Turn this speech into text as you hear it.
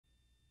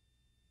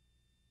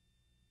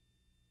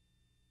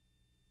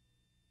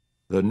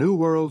The New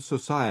World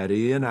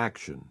Society in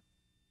Action.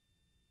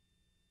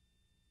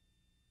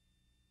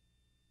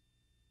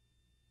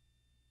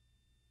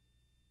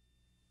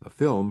 A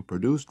film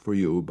produced for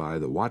you by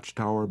the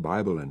Watchtower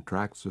Bible and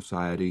Tract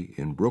Society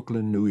in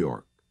Brooklyn, New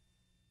York.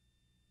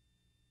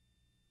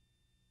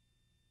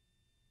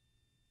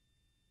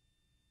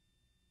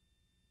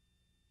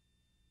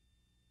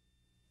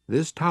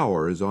 This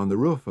tower is on the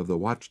roof of the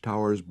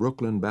Watchtower's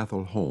Brooklyn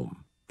Bethel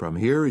home. From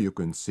here you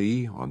can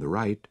see, on the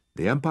right,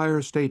 the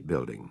Empire State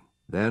Building,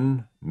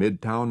 then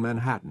Midtown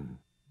Manhattan,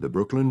 the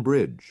Brooklyn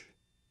Bridge,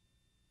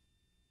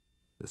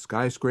 the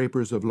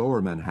skyscrapers of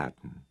Lower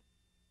Manhattan,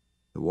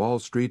 the Wall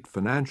Street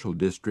Financial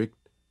District,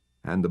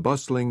 and the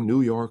bustling New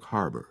York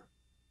Harbor.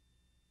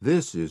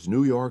 This is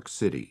New York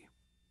City.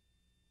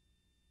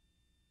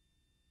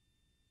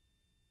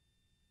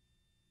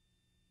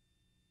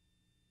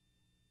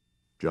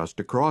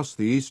 Just across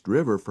the East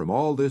River from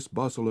all this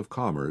bustle of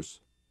commerce,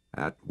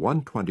 at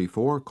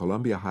 124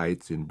 Columbia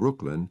Heights in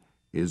Brooklyn,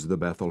 is the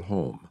Bethel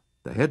home,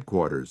 the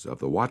headquarters of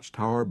the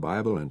Watchtower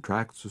Bible and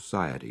Tract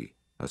Society,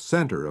 a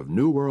center of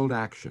New World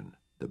action,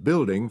 the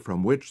building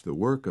from which the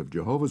work of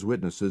Jehovah's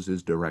Witnesses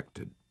is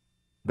directed.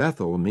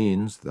 Bethel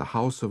means the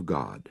house of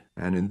God,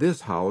 and in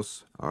this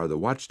house are the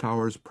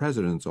Watchtower's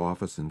president's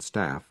office and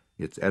staff,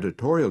 its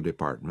editorial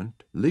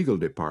department, legal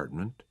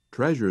department,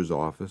 treasurer's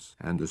office,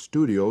 and the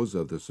studios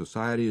of the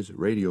Society's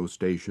radio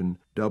station,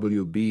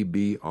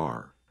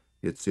 WBBR.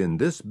 It's in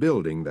this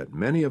building that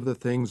many of the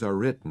things are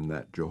written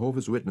that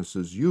Jehovah's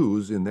Witnesses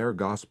use in their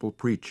gospel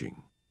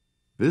preaching.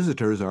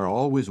 Visitors are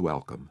always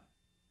welcome,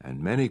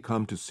 and many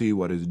come to see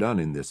what is done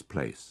in this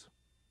place.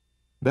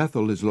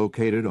 Bethel is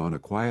located on a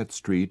quiet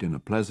street in a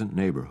pleasant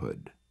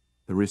neighborhood.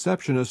 The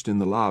receptionist in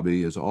the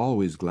lobby is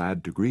always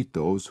glad to greet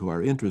those who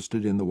are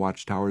interested in the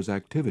Watchtower's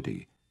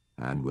activity,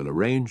 and will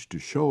arrange to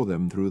show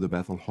them through the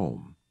Bethel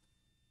home.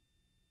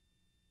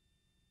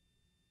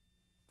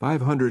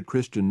 500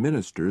 Christian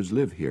ministers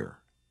live here.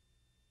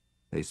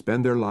 They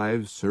spend their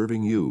lives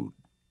serving you,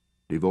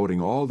 devoting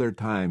all their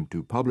time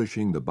to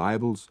publishing the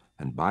Bibles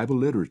and Bible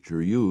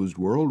literature used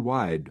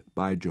worldwide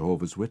by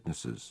Jehovah's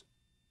Witnesses.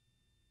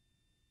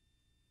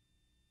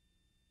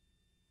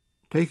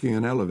 Taking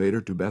an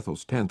elevator to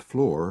Bethel's 10th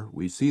floor,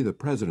 we see the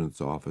president's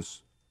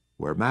office,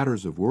 where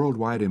matters of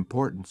worldwide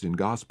importance in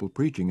gospel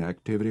preaching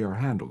activity are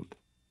handled.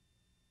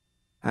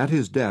 At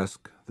his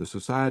desk, the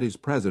Society's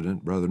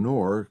president, Brother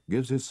Knorr,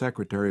 gives his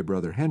secretary,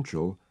 Brother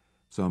Henschel,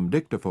 some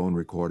dictaphone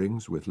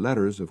recordings with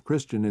letters of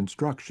Christian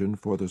instruction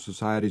for the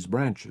Society's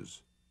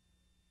branches.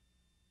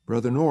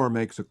 Brother Knorr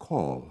makes a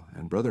call,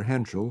 and Brother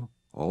Henschel,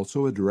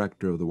 also a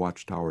director of the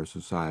Watchtower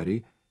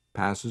Society,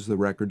 passes the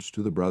records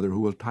to the brother who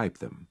will type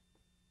them.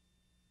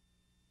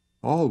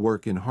 All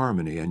work in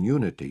harmony and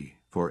unity,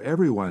 for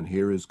everyone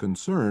here is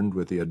concerned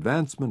with the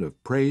advancement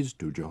of praise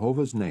to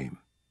Jehovah's name.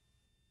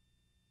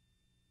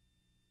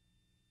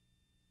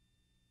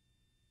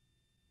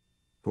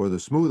 For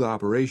the smooth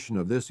operation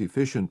of this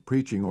efficient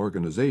preaching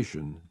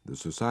organization, the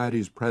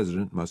Society's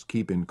president must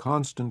keep in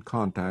constant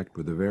contact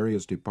with the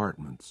various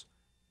departments,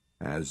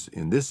 as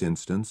in this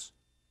instance,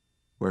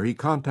 where he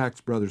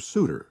contacts Brother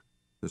Suter,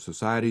 the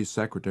Society's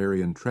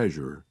secretary and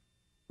treasurer,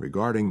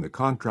 regarding the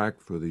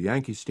contract for the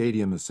Yankee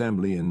Stadium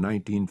Assembly in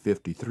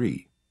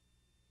 1953.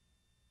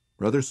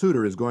 Brother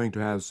Suter is going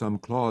to have some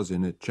clause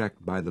in it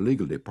checked by the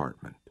legal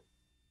department.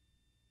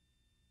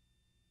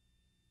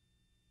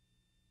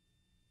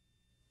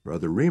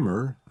 Brother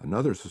Reamer,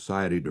 another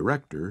Society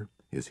director,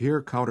 is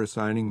here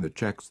countersigning the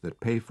checks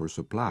that pay for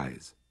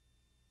supplies.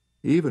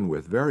 Even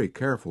with very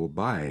careful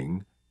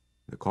buying,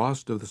 the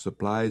cost of the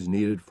supplies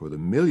needed for the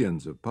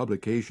millions of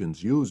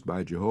publications used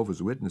by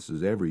Jehovah's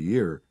Witnesses every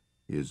year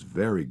is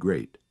very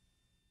great.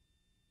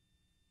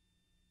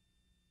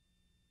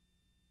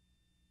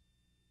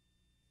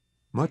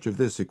 Much of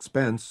this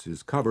expense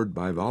is covered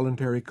by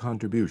voluntary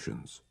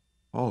contributions,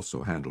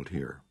 also handled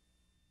here.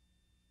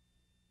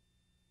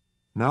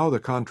 Now the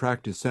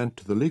contract is sent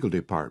to the legal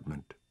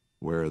department,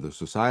 where the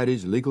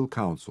Society's legal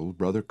counsel,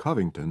 Brother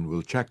Covington,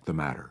 will check the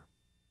matter.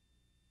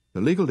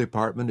 The legal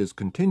department is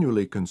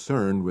continually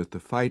concerned with the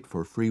fight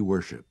for free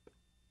worship,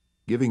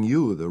 giving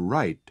you the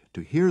right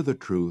to hear the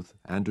truth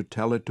and to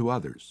tell it to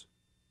others.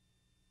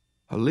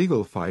 A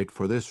legal fight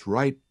for this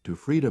right to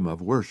freedom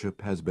of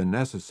worship has been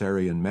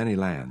necessary in many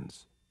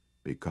lands,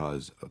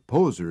 because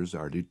opposers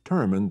are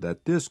determined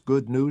that this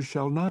good news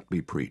shall not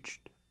be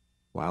preached,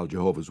 while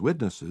Jehovah's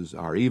Witnesses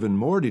are even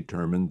more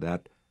determined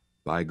that,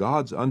 by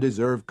God's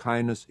undeserved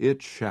kindness,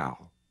 it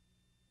shall.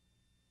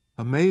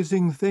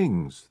 Amazing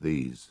things,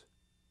 these,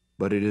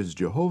 but it is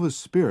Jehovah's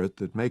Spirit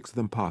that makes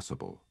them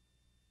possible.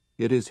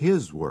 It is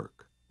His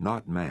work,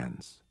 not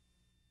man's.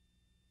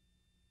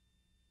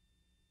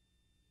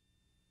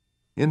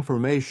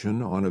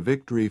 Information on a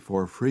victory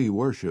for free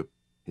worship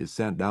is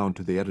sent down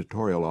to the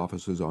editorial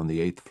offices on the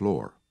 8th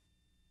floor.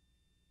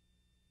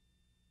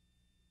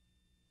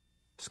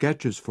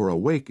 Sketches for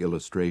awake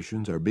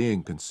illustrations are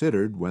being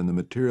considered when the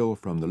material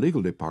from the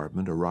legal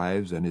department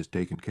arrives and is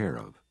taken care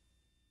of.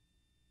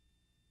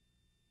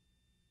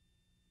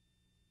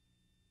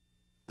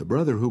 The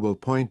brother who will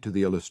point to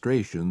the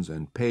illustrations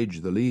and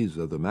page the leaves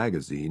of the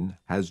magazine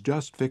has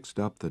just fixed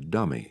up the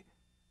dummy,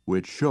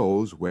 which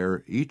shows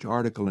where each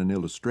article and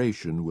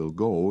illustration will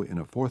go in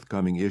a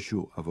forthcoming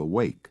issue of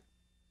Awake.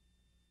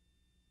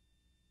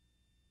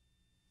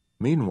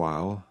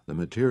 Meanwhile, the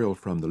material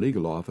from the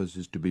legal office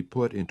is to be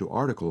put into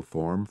article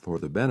form for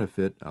the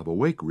benefit of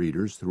Awake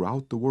readers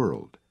throughout the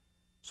world.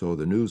 So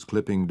the news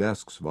clipping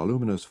desk's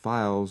voluminous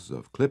files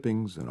of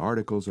clippings and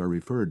articles are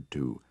referred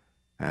to,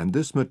 and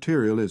this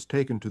material is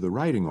taken to the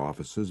writing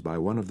offices by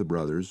one of the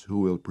brothers who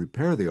will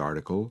prepare the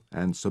article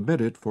and submit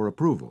it for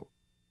approval.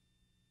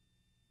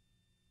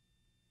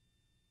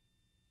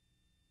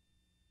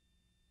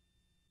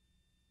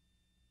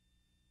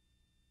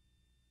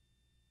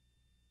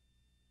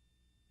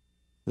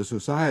 The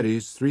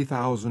Society's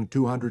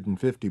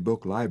 3,250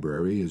 book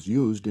library is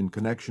used in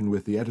connection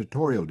with the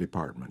editorial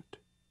department.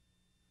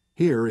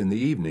 Here, in the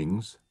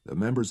evenings, the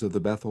members of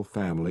the Bethel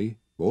family,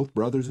 both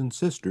brothers and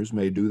sisters,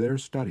 may do their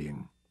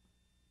studying.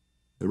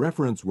 The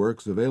reference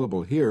works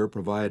available here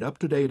provide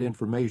up-to-date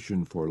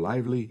information for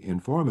lively,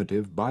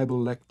 informative Bible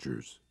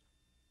lectures.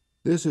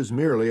 This is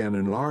merely an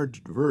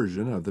enlarged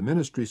version of the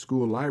ministry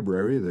school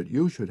library that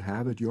you should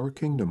have at your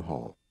Kingdom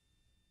Hall.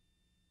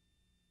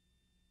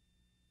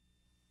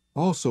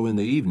 Also in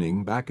the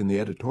evening, back in the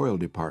editorial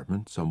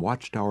department, some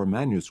Watchtower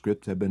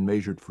manuscripts have been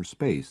measured for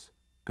space,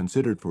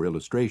 considered for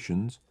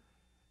illustrations,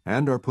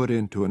 and are put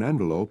into an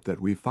envelope that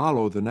we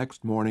follow the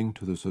next morning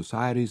to the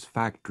Society's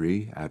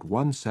factory at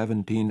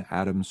 117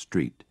 Adams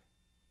Street.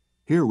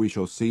 Here we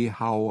shall see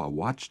how a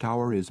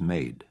watchtower is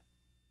made.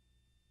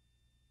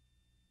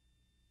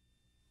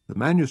 The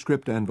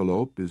manuscript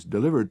envelope is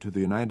delivered to the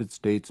United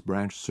States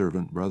branch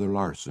servant, Brother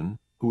Larson,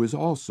 who is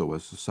also a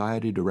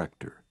Society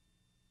director.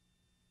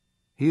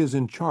 He is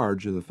in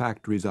charge of the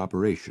factory's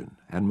operation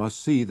and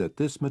must see that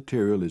this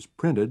material is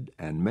printed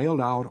and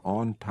mailed out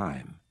on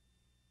time.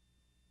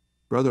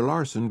 Brother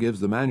Larson gives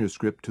the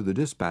manuscript to the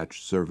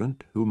dispatch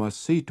servant, who must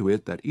see to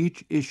it that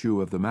each issue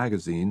of the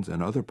magazines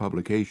and other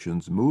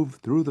publications move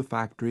through the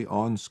factory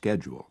on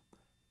schedule.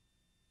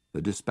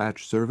 The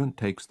dispatch servant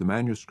takes the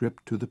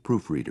manuscript to the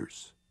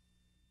proofreaders.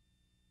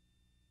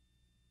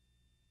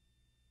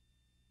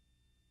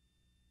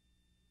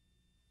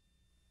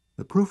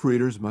 The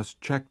proofreaders must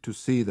check to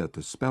see that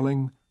the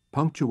spelling,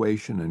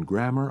 punctuation, and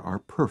grammar are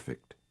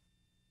perfect.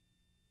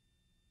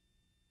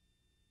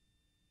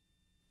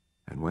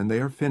 And when they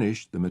are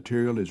finished, the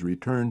material is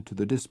returned to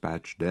the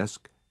dispatch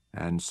desk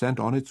and sent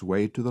on its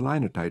way to the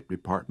linotype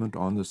department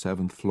on the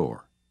 7th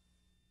floor.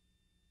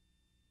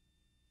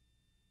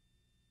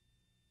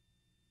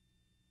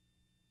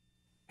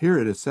 Here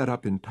it is set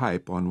up in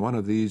type on one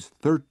of these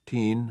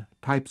 13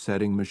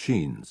 typesetting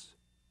machines.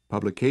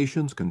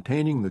 Publications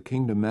containing the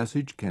kingdom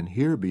message can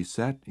here be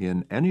set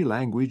in any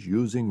language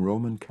using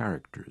Roman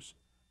characters,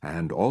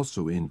 and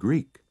also in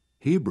Greek,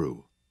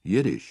 Hebrew,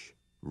 Yiddish,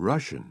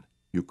 Russian,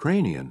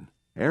 Ukrainian,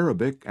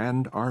 Arabic,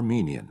 and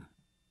Armenian.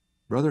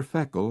 Brother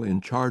Feckel, in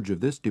charge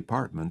of this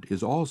department,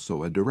 is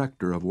also a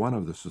director of one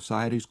of the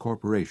Society's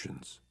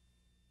corporations.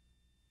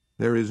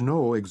 There is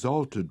no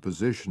exalted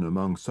position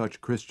among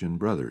such Christian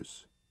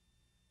brothers.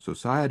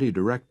 Society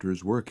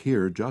directors work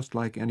here just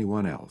like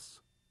anyone else.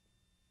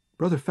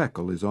 Brother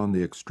Feckel is on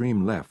the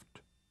extreme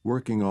left,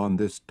 working on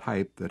this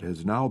type that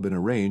has now been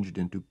arranged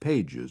into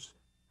pages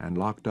and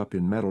locked up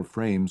in metal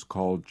frames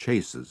called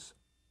chases.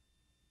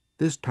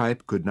 This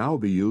type could now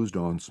be used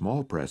on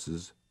small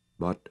presses,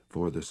 but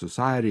for the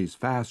Society's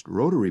fast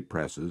rotary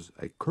presses,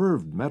 a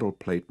curved metal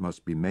plate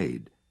must be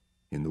made,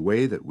 in the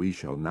way that we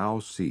shall now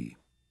see.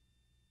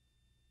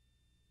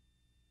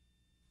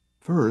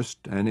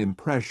 First, an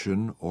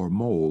impression or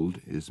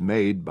mold is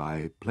made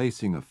by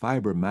placing a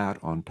fiber mat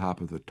on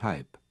top of the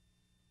type.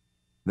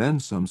 Then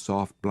some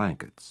soft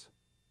blankets.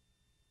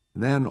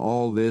 Then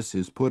all this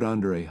is put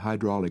under a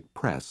hydraulic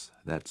press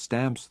that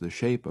stamps the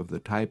shape of the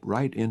type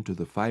right into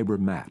the fiber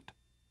mat.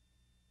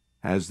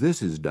 As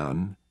this is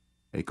done,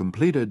 a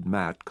completed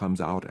mat comes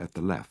out at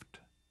the left.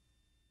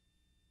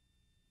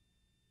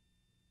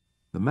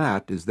 The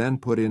mat is then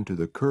put into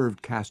the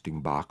curved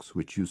casting box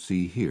which you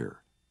see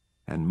here,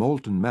 and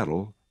molten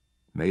metal,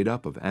 made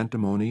up of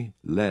antimony,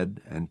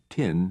 lead, and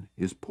tin,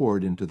 is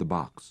poured into the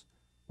box,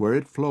 where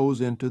it flows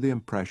into the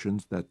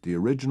impressions that the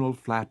original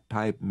flat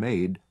type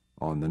made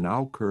on the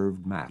now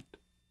curved mat.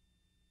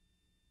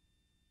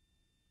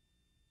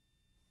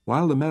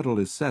 While the metal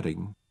is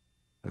setting,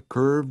 a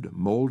curved,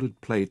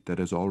 molded plate that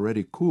has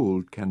already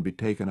cooled can be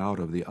taken out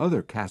of the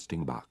other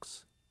casting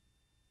box.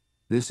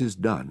 This is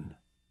done.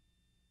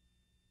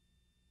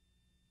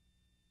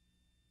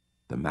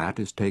 The mat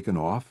is taken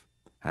off,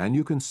 and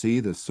you can see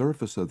the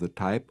surface of the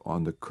type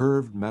on the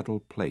curved metal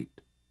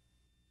plate.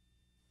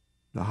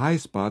 The high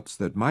spots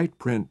that might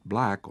print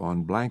black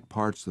on blank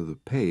parts of the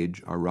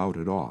page are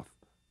routed off,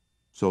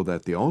 so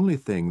that the only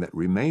thing that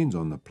remains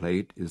on the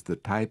plate is the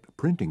type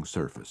printing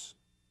surface.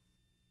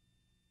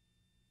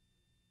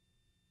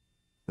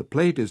 The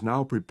plate is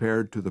now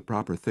prepared to the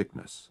proper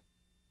thickness.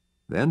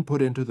 then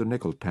put into the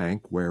nickel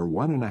tank where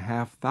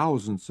 1½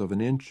 thousandths of an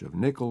inch of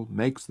nickel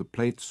makes the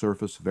plate's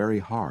surface very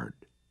hard.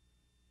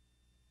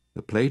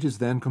 The plate is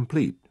then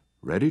complete,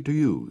 ready to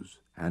use,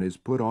 and is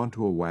put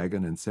onto a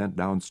wagon and sent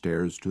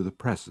downstairs to the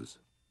presses.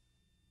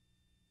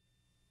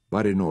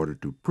 But in order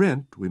to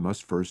print, we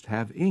must first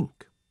have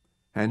ink.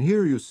 And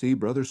here you see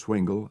Brother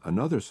Swingle,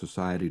 another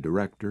society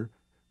director,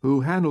 who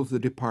handles the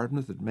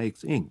department that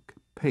makes ink,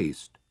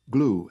 paste,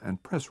 glue,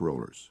 and press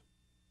rollers.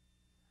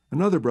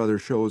 Another brother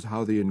shows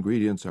how the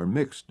ingredients are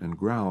mixed and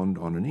ground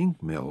on an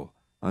ink mill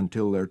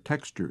until their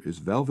texture is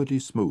velvety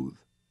smooth.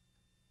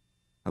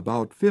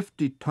 About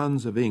 50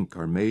 tons of ink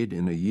are made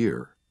in a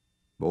year,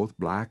 both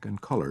black and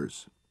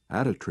colors,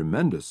 at a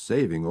tremendous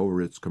saving over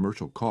its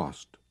commercial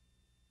cost.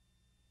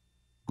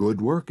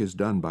 Good work is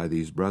done by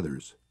these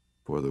brothers,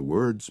 for the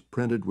words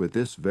printed with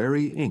this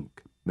very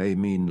ink may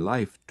mean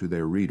life to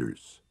their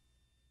readers.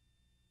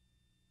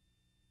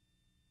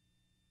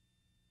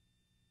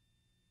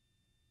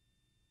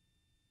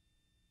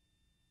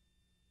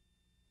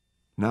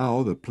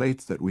 Now the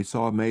plates that we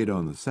saw made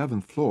on the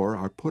 7th floor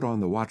are put on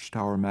the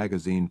Watchtower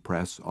magazine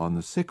press on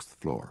the 6th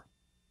floor.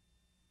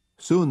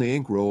 Soon the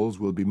ink rolls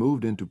will be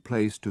moved into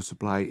place to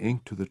supply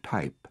ink to the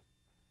type,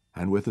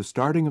 and with the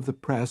starting of the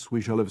press we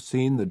shall have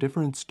seen the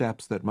different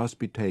steps that must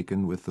be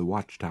taken with the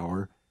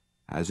Watchtower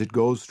as it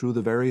goes through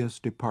the various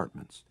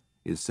departments,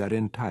 is set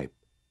in type,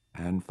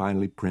 and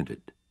finally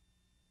printed.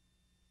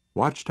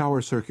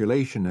 Watchtower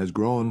circulation has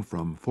grown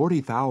from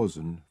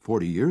 40,000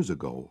 40 years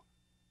ago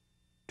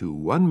to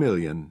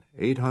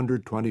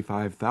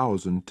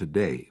 1,825,000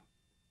 today.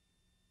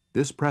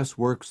 This press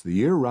works the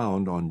year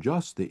round on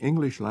just the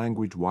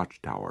English-language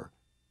Watchtower,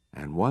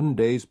 and one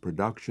day's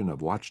production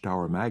of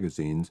Watchtower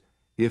magazines,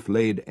 if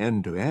laid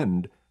end to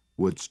end,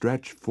 would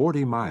stretch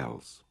 40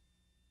 miles.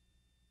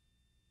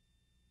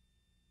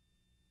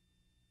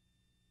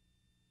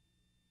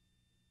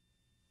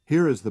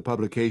 Here is the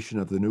publication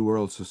of the New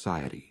World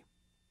Society.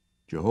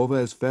 Jehovah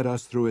has fed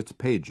us through its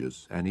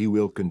pages, and he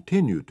will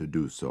continue to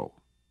do so.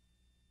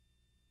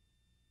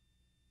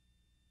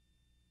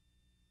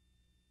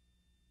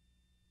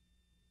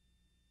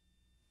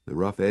 The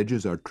rough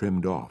edges are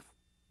trimmed off.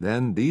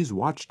 Then these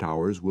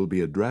watchtowers will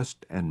be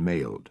addressed and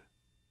mailed.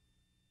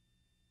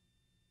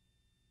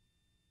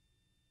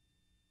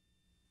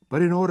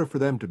 But in order for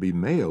them to be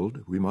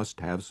mailed, we must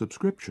have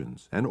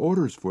subscriptions and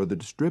orders for the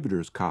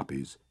distributors'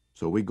 copies,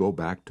 so we go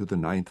back to the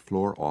 9th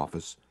floor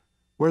office,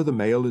 where the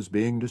mail is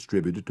being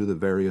distributed to the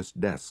various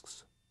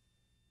desks.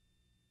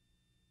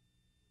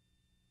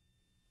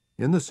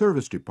 In the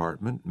service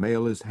department,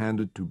 mail is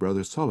handed to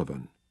Brother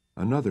Sullivan,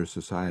 another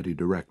society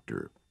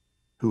director,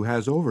 who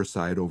has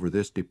oversight over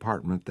this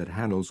department that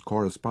handles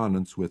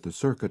correspondence with the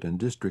circuit and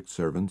district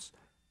servants,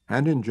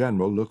 and in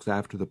general looks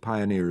after the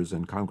pioneers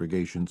and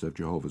congregations of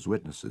Jehovah's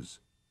Witnesses.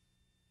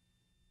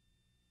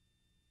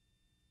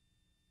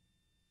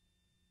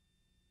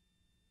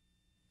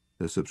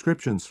 The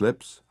subscription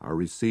slips are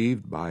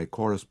received by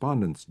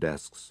correspondence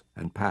desks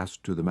and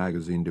passed to the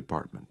magazine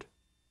department.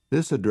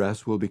 This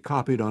address will be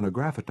copied on a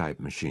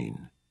graphotype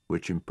machine,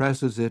 which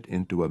impresses it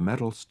into a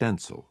metal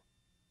stencil.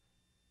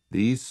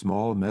 These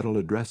small metal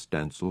address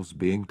stencils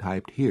being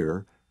typed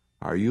here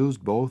are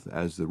used both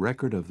as the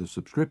record of the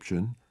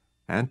subscription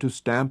and to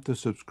stamp the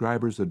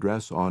subscriber's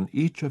address on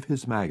each of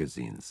his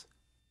magazines.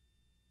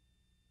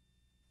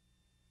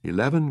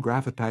 11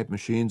 graphotype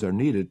machines are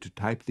needed to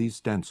type these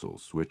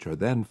stencils, which are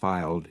then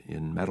filed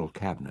in metal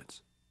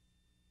cabinets.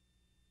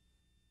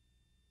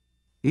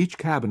 Each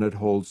cabinet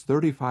holds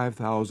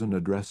 35,000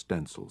 address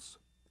stencils.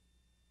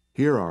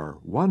 Here are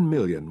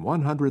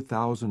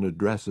 1,100,000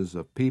 addresses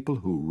of people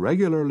who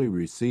regularly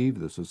receive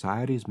the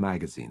Society's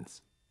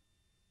magazines.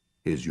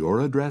 Is your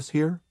address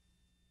here?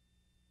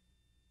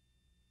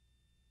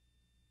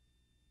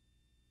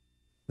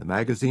 The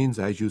magazines,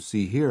 as you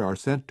see here, are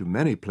sent to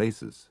many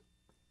places.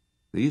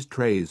 These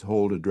trays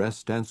hold address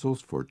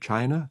stencils for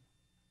China,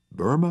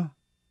 Burma,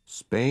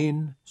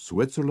 Spain,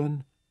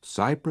 Switzerland,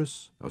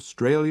 Cyprus,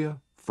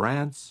 Australia,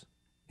 France.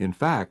 In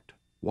fact,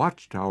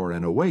 Watchtower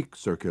and Awake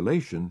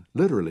circulation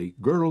literally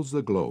girdles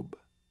the globe.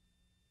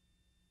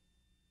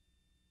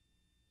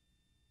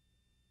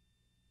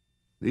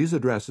 These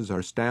addresses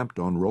are stamped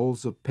on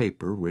rolls of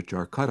paper which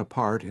are cut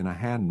apart in a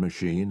hand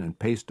machine and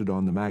pasted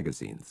on the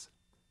magazines.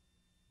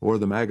 Or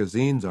the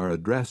magazines are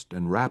addressed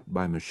and wrapped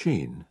by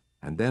machine,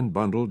 and then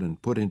bundled and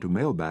put into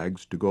mail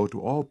bags to go to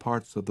all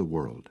parts of the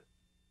world.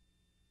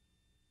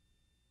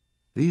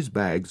 These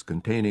bags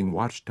containing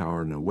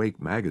Watchtower and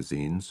Awake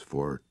magazines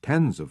for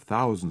tens of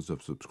thousands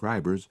of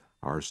subscribers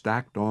are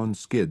stacked on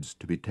skids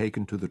to be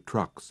taken to the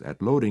trucks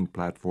at loading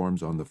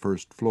platforms on the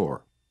 1st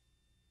floor.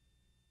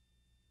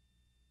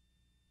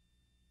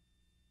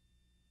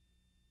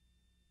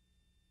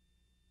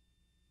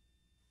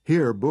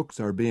 Here books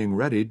are being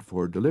readied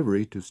for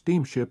delivery to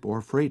steamship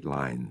or freight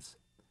lines,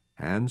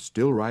 and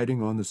still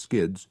riding on the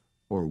skids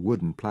or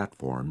wooden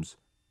platforms,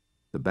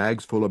 the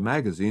bags full of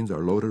magazines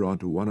are loaded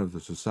onto one of the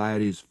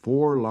Society's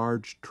 4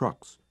 large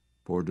trucks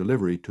for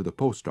delivery to the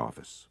post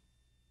office.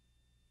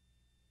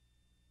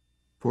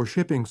 For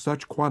shipping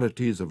such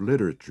quantities of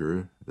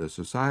literature, the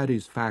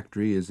Society's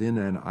factory is in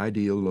an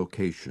ideal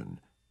location,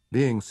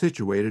 being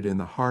situated in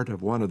the heart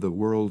of one of the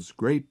world's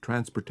great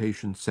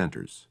transportation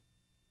centers.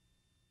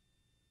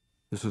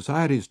 The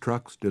Society's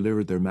trucks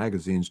delivered their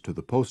magazines to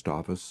the post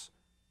office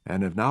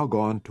and have now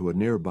gone to a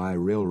nearby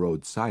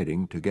railroad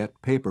siding to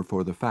get paper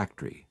for the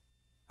factory.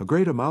 A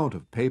great amount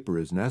of paper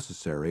is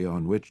necessary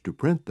on which to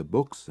print the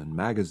books and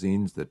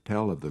magazines that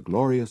tell of the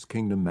glorious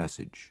kingdom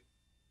message.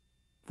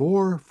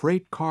 4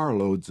 freight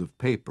carloads of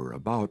paper,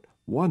 about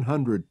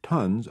 100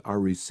 tons,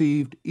 are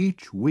received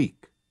each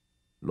week,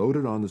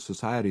 loaded on the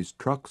Society's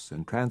trucks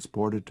and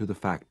transported to the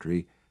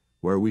factory,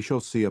 where we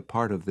shall see a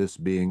part of this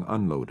being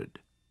unloaded.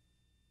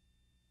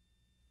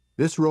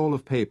 This roll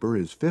of paper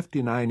is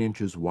 59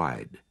 inches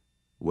wide,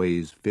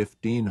 weighs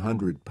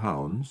 1,500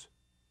 pounds,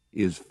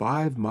 is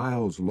 5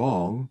 miles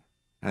long,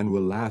 and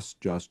will last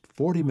just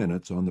 40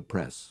 minutes on the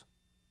press,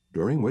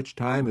 during which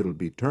time it will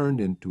be turned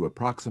into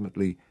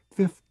approximately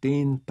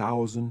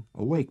 15,000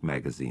 awake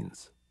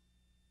magazines.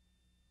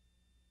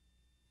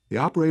 The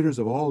operators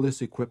of all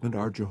this equipment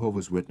are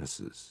Jehovah's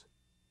Witnesses.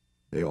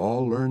 They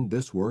all learned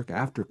this work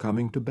after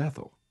coming to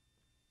Bethel.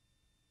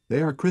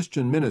 They are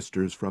Christian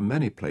ministers from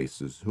many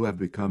places who have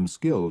become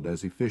skilled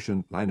as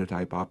efficient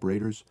linotype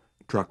operators,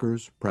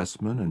 truckers,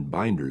 pressmen, and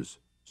binders,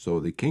 so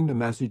the kingdom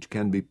message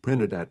can be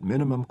printed at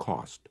minimum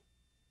cost.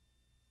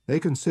 They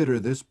consider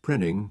this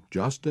printing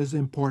just as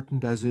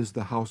important as is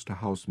the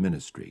house-to-house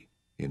ministry,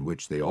 in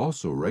which they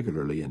also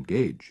regularly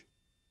engage.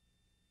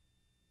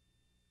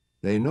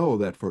 They know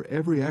that for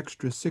every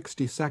extra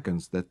 60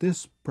 seconds that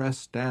this press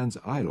stands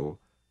idle,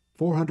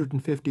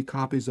 450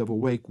 copies of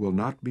Awake will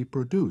not be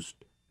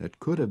produced that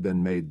could have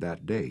been made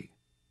that day.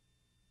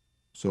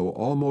 So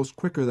almost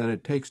quicker than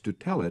it takes to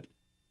tell it,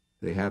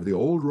 they have the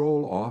old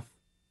roll off,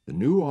 the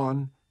new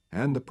on,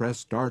 and the press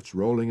starts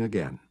rolling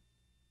again.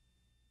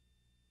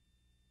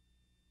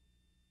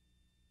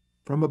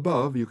 From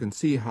above you can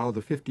see how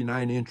the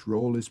 59-inch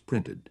roll is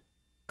printed,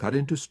 cut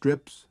into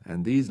strips,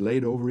 and these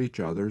laid over each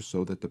other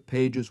so that the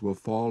pages will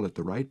fall at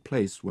the right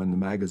place when the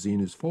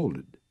magazine is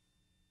folded.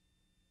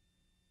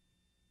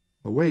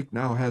 Awake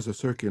now has a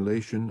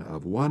circulation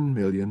of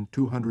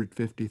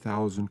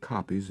 1,250,000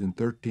 copies in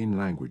 13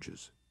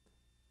 languages.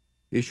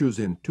 Issues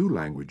in 2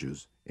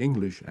 languages,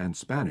 English and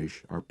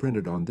Spanish, are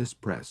printed on this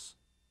press,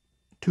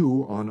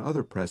 2 on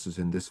other presses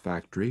in this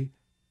factory,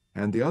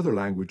 and the other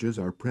languages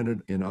are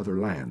printed in other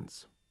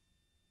lands.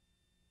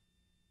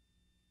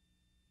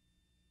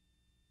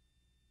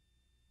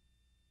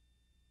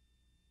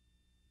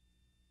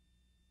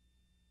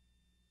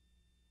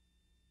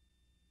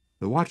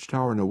 The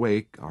Watchtower and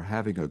Awake are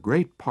having a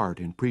great part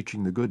in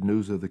preaching the good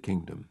news of the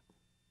kingdom.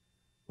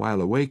 While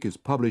Awake is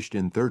published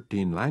in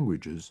 13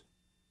 languages,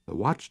 the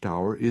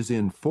Watchtower is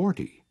in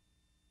 40.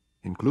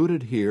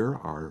 Included here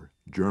are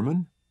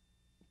German,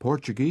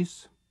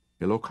 Portuguese,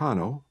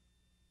 Ilocano,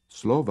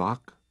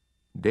 Slovak,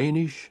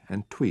 Danish,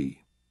 and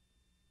Twi.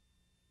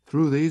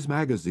 Through these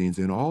magazines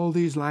in all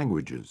these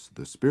languages,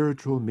 the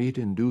spiritual meat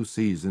in due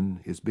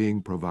season is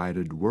being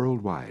provided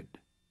worldwide.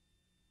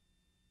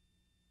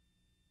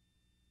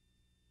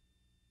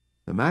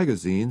 The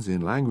magazines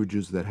in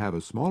languages that have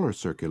a smaller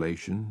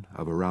circulation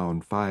of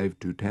around 5,000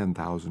 to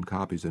 10,000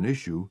 copies an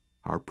issue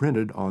are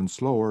printed on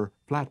slower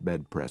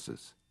flatbed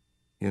presses,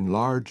 in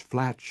large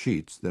flat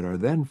sheets that are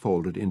then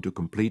folded into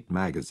complete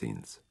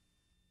magazines.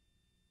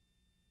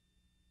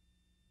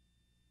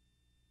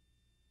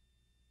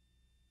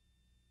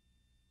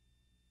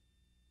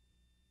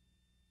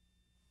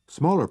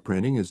 Smaller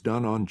printing is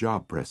done on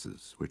job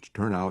presses, which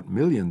turn out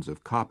millions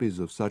of copies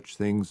of such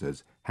things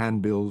as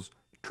handbills,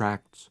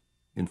 tracts,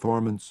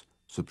 informants,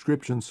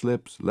 subscription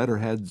slips,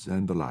 letterheads,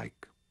 and the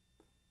like.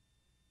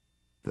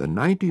 The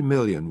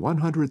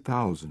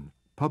 90,100,000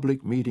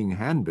 public meeting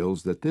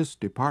handbills that this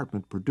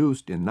department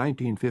produced in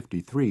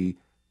 1953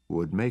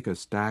 would make a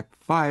stack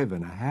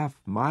 5.5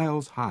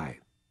 miles high.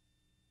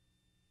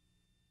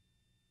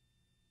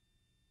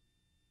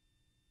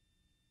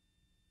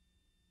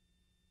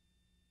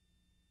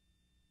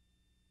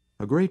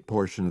 A great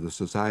portion of the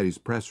Society's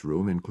press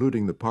room,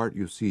 including the part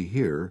you see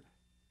here,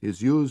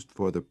 is used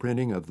for the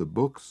printing of the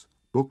books,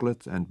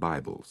 booklets, and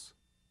Bibles.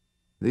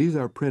 These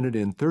are printed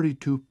in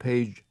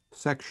 32-page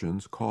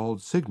sections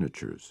called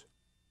signatures.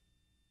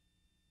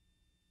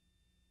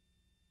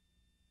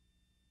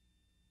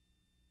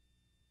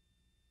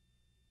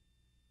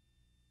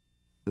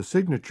 The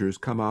signatures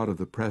come out of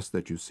the press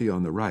that you see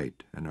on the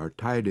right and are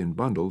tied in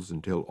bundles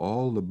until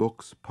all the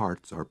book's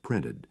parts are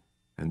printed,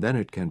 and then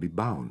it can be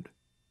bound.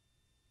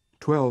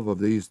 12 of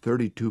these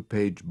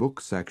 32-page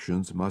book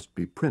sections must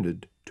be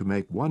printed to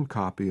make 1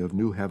 copy of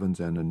New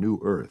Heavens and a New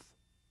Earth,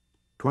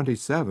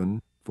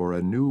 27 for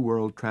a New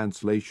World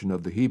Translation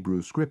of the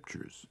Hebrew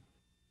Scriptures.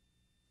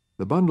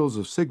 The bundles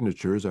of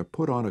signatures are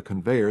put on a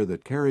conveyor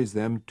that carries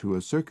them to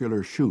a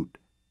circular chute,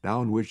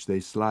 down which they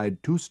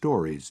slide 2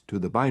 stories to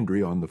the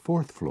bindery on the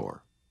 4th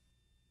floor.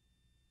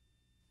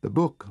 The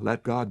book,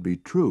 Let God Be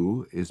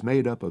True, is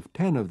made up of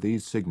 10 of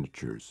these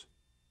signatures,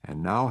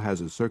 and now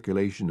has a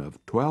circulation of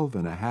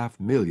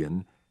 12.5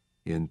 million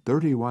in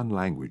 31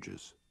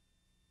 languages.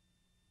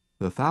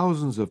 The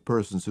thousands of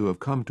persons who have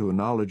come to a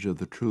knowledge of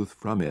the truth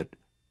from it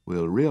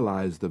will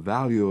realize the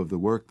value of the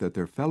work that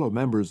their fellow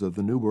members of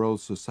the New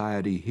World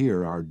Society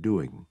here are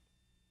doing.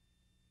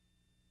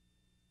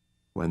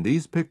 When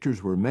these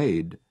pictures were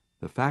made,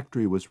 the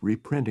factory was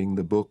reprinting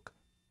the book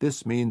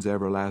This Means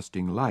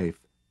Everlasting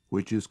Life,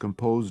 which is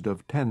composed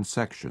of 10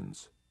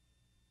 sections.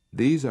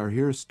 These are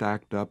here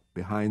stacked up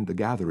behind the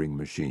gathering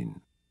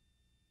machine.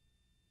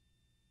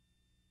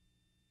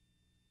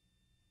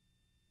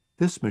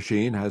 This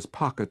machine has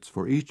pockets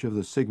for each of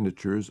the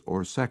signatures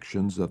or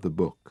sections of the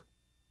book.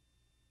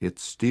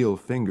 Its steel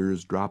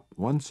fingers drop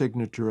one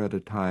signature at a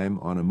time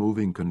on a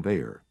moving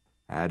conveyor,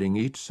 adding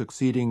each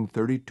succeeding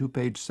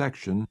 32-page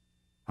section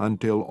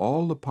until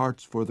all the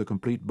parts for the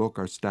complete book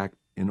are stacked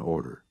in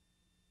order.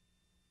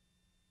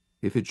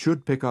 If it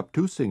should pick up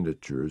 2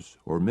 signatures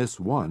or miss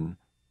one,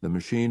 the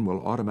machine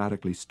will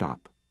automatically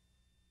stop.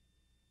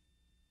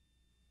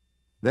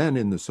 Then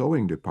in the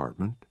sewing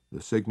department,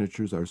 the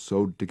signatures are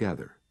sewed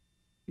together.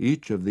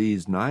 Each of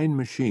these 9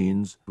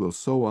 machines will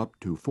sew up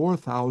to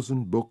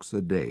 4,000 books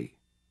a day.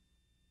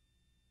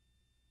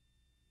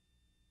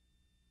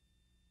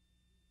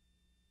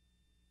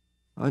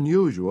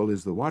 Unusual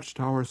is the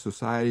Watchtower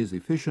Society's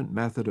efficient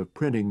method of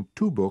printing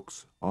 2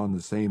 books on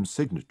the same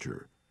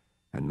signature,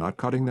 and not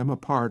cutting them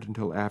apart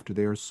until after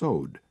they are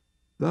sewed,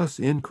 thus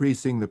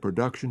increasing the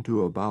production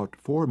to about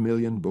 4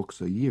 million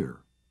books a year.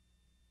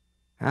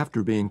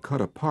 After being cut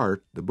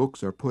apart, the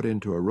books are put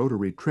into a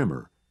rotary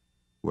trimmer,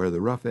 where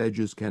the rough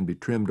edges can be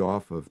trimmed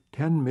off of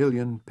 10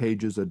 million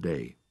pages a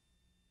day.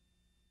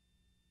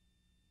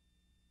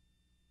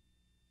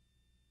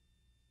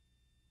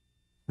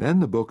 Then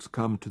the books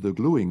come to the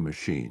gluing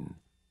machine,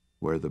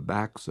 where the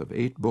backs of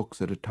 8 books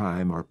at a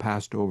time are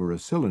passed over a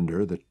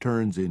cylinder that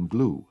turns in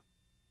glue.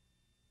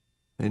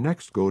 They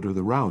next go to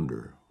the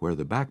rounder, where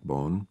the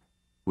backbone,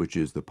 which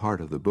is the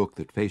part of the book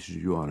that faces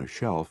you on a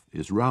shelf,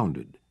 is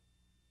rounded.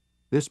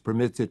 This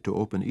permits it to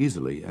open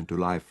easily and to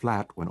lie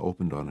flat when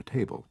opened on a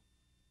table.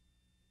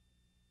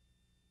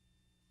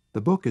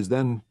 The book is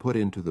then put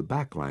into the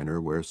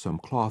backliner, where some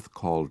cloth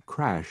called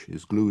crash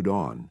is glued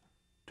on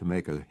to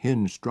make a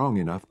hinge strong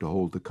enough to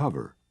hold the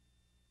cover.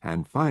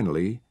 And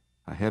finally,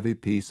 a heavy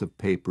piece of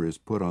paper is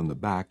put on the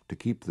back to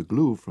keep the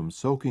glue from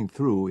soaking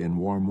through in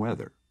warm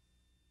weather.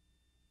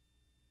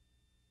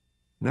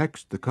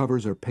 Next, the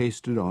covers are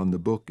pasted on the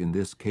book in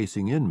this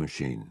casing-in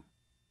machine.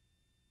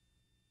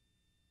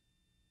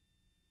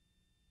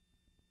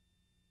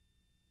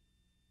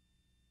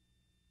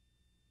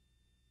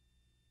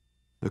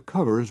 The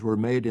covers were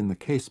made in the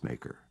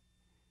casemaker.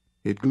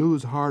 It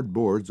glues hard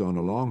boards on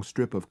a long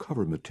strip of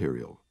cover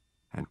material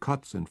and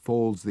cuts and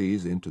folds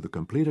these into the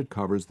completed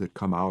covers that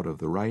come out of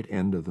the right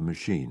end of the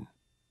machine.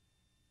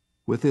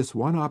 With this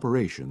one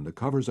operation, the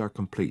covers are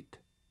complete,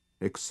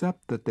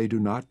 except that they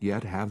do not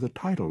yet have the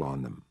title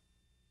on them.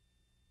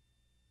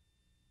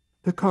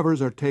 The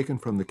covers are taken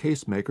from the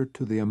casemaker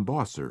to the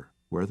embosser,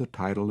 where the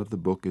title of the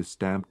book is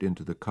stamped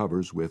into the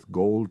covers with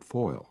gold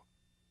foil.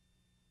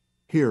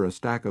 Here a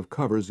stack of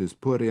covers is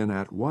put in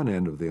at one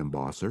end of the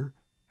embosser,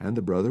 and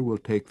the brother will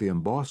take the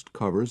embossed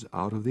covers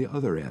out of the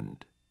other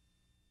end.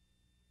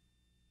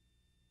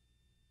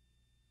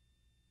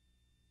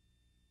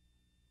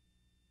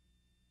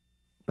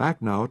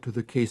 Back now to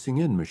the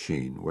casing-in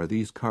machine, where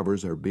these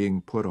covers are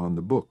being put on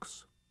the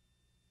books.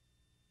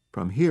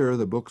 From here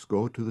the books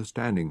go to the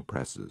standing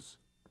presses,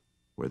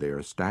 where they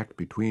are stacked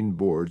between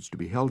boards to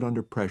be held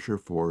under pressure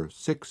for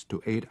 6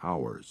 to 8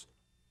 hours,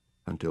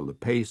 until the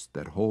paste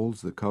that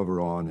holds the cover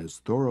on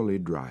is thoroughly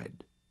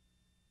dried.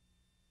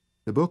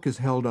 The book is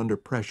held under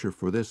pressure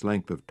for this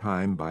length of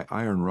time by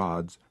iron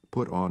rods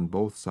put on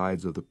both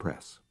sides of the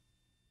press.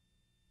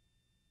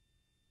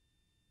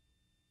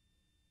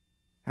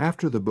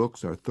 After the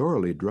books are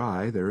thoroughly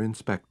dry, they're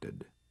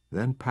inspected,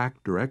 then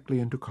packed directly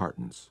into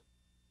cartons.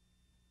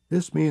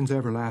 This Means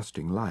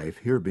Everlasting Life,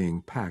 here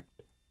being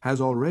packed, has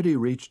already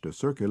reached a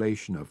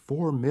circulation of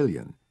 4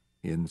 million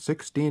in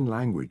 16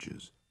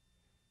 languages,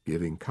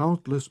 giving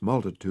countless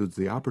multitudes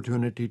the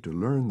opportunity to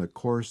learn the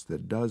course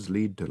that does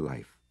lead to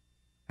life,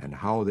 and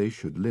how they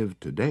should live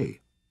today.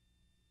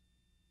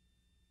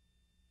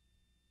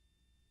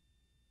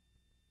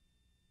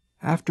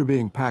 After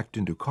being packed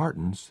into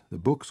cartons, the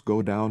books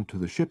go down to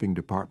the shipping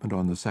department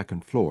on the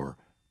 2nd floor,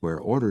 where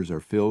orders are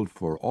filled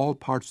for all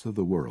parts of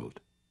the world.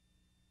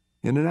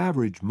 In an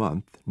average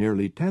month,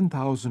 nearly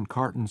 10,000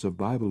 cartons of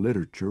Bible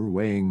literature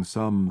weighing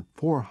some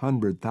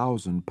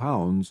 400,000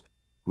 pounds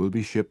will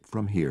be shipped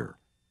from here,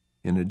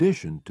 in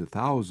addition to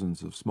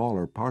thousands of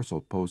smaller parcel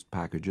post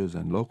packages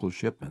and local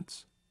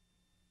shipments.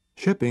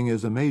 Shipping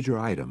is a major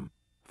item,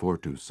 for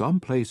to some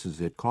places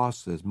it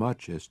costs as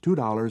much as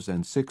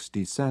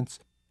 $2.60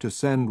 to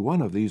send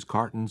one of these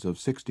cartons of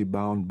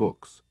 60-bound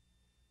books.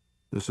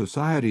 The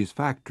Society's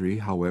factory,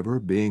 however,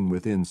 being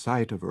within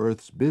sight of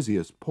Earth's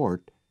busiest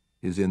port,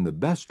 is in the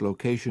best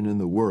location in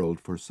the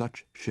world for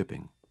such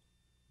shipping.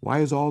 Why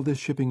is all this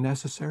shipping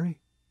necessary?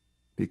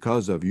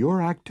 Because of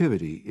your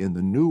activity in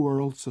the New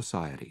World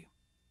Society.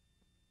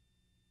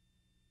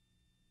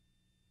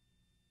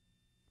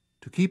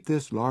 To keep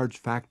this large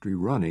factory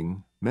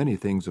running, many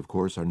things, of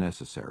course, are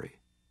necessary.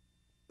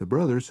 The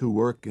brothers who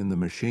work in the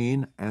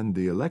machine and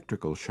the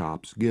electrical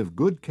shops give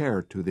good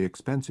care to the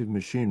expensive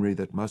machinery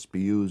that must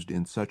be used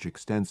in such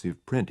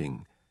extensive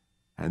printing,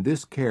 and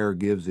this care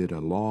gives it a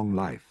long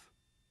life.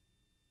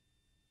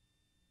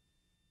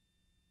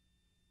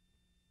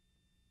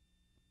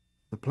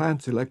 The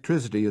plant's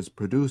electricity is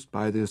produced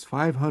by this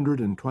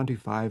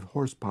 525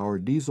 horsepower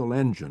diesel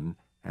engine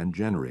and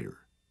generator.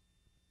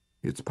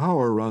 Its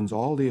power runs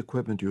all the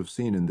equipment you have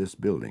seen in this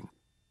building,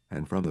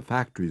 and from the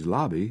factory's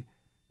lobby,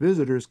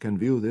 visitors can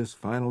view this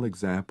final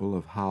example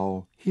of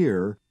how,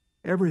 here,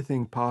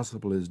 everything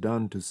possible is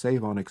done to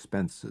save on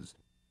expenses,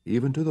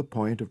 even to the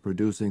point of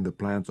producing the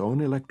plant's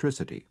own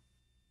electricity.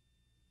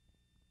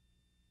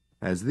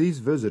 As these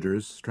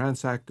visitors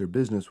transact their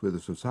business with the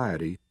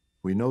society,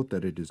 we note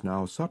that it is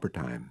now supper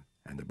time,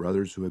 and the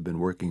brothers who have been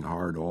working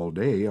hard all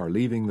day are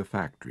leaving the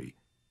factory,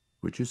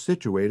 which is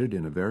situated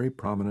in a very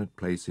prominent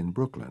place in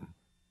Brooklyn,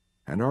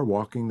 and are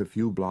walking the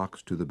few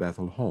blocks to the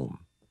Bethel home.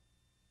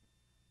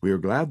 We are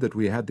glad that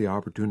we had the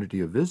opportunity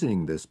of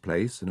visiting this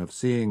place and of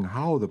seeing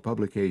how the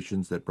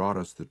publications that brought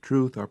us the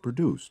truth are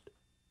produced,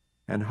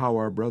 and how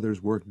our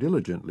brothers work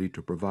diligently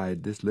to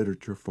provide this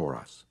literature for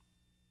us.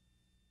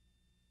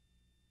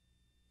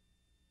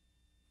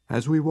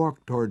 As we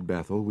walk toward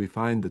Bethel, we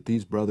find that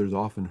these brothers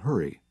often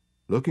hurry,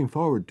 looking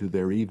forward to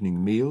their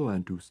evening meal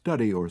and to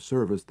study or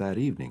service that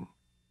evening.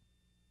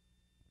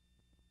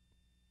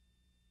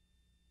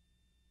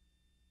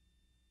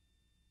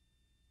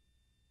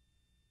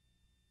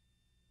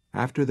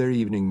 After their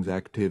evening's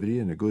activity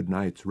and a good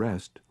night's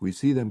rest, we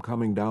see them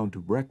coming down to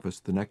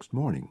breakfast the next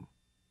morning.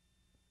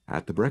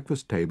 At the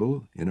breakfast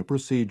table, in a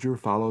procedure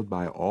followed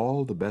by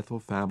all the Bethel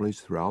families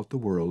throughout the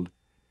world,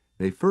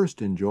 they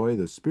first enjoy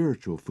the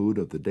spiritual food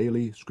of the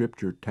daily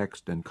scripture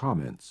text and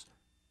comments,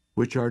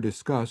 which are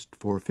discussed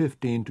for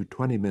 15 to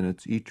 20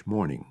 minutes each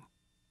morning.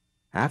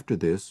 After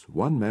this,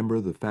 one member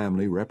of the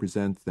family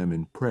represents them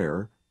in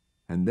prayer,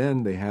 and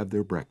then they have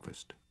their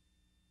breakfast.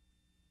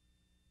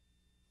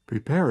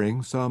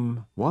 Preparing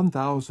some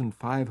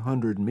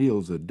 1,500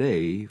 meals a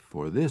day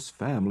for this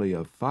family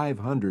of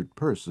 500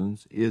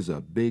 persons is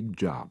a big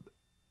job,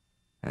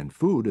 and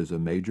food is a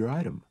major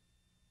item.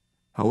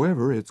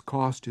 However, its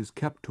cost is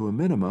kept to a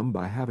minimum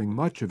by having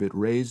much of it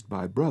raised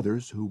by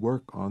brothers who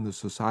work on the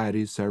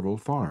Society's several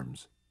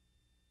farms.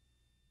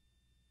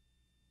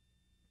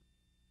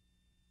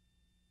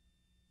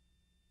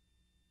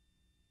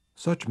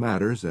 Such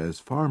matters as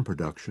farm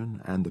production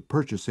and the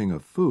purchasing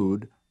of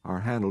food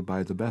are handled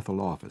by the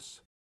Bethel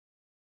office.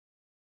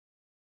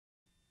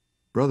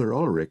 Brother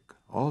Ulrich,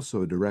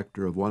 also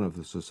director of one of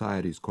the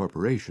Society's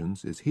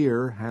corporations, is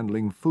here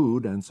handling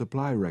food and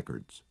supply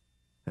records.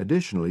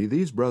 Additionally,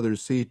 these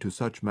brothers see to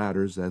such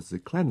matters as the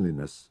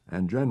cleanliness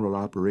and general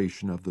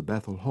operation of the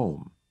Bethel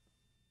home.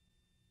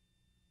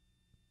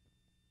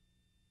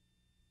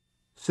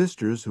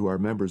 Sisters who are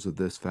members of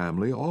this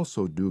family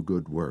also do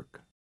good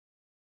work,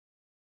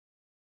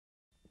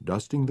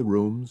 dusting the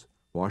rooms,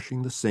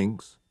 washing the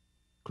sinks,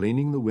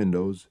 cleaning the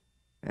windows,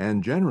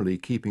 and generally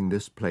keeping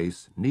this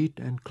place neat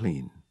and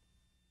clean.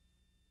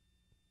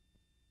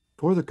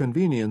 For the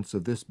convenience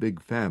of this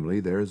big family,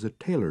 there is a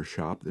tailor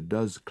shop that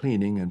does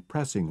cleaning and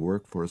pressing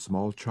work for a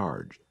small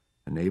charge,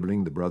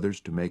 enabling the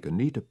brothers to make a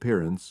neat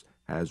appearance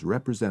as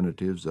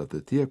representatives of the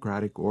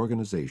theocratic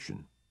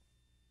organization.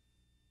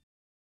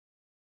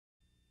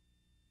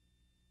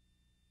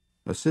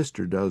 A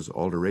sister does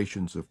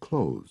alterations of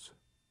clothes.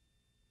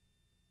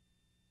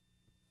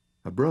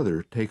 A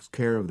brother takes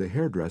care of the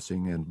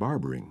hairdressing and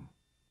barbering.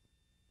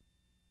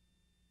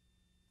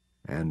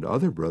 And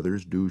other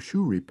brothers do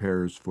shoe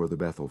repairs for the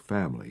Bethel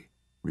family,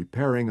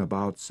 repairing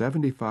about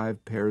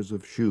 75 pairs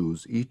of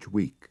shoes each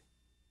week.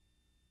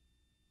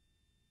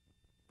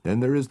 Then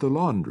there is the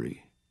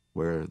laundry,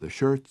 where the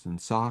shirts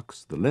and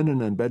socks, the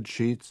linen and bed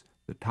sheets,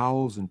 the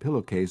towels and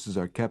pillowcases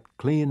are kept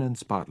clean and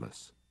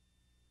spotless.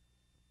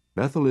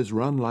 Bethel is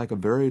run like a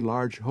very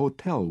large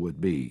hotel would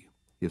be,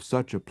 if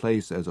such a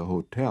place as a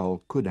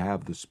hotel could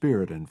have the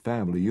spirit and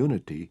family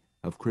unity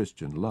of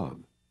Christian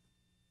love.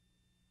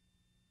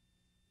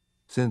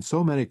 Since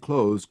so many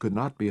clothes could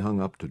not be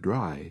hung up to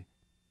dry,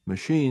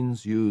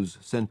 machines use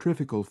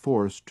centrifugal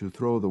force to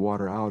throw the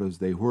water out as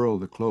they whirl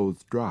the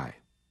clothes dry.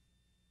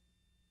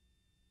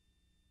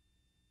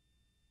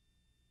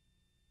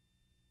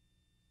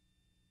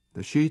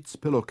 The sheets,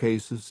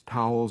 pillowcases,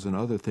 towels, and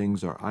other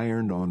things are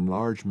ironed on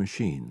large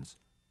machines,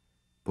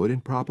 put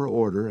in proper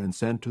order, and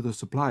sent to the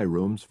supply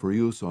rooms for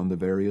use on the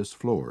various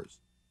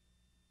floors.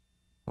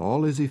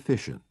 All is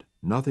efficient,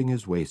 nothing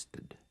is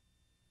wasted.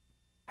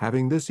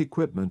 Having this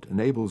equipment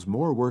enables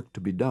more work to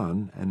be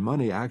done, and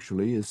money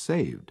actually is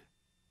saved.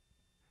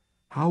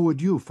 How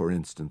would you, for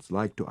instance,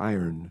 like to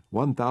iron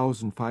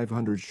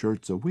 1,500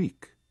 shirts a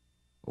week?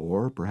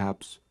 Or,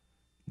 perhaps,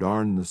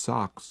 darn the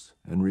socks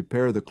and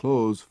repair the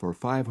clothes for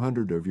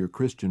 500 of your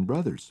Christian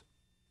brothers?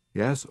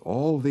 Yes,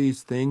 all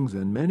these things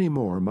and many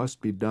more must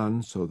be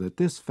done so that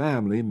this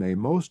family may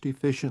most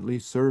efficiently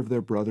serve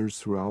their brothers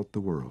throughout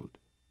the world.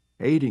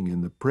 aiding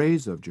in the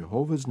praise of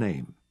Jehovah's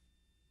name.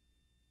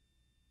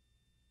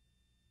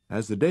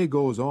 As the day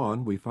goes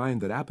on, we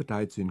find that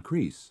appetites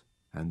increase,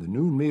 and the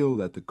noon meal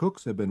that the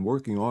cooks have been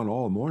working on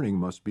all morning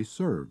must be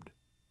served.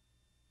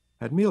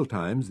 At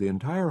mealtimes, the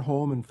entire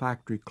home and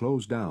factory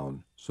close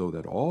down so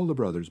that all the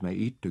brothers may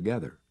eat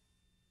together.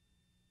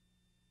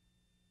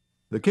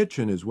 The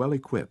kitchen is well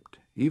equipped,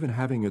 even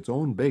having its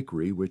own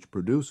bakery which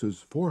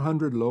produces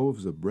 400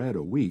 loaves of bread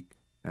a week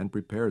and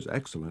prepares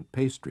excellent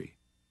pastry.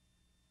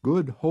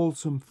 Good,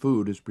 wholesome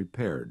food is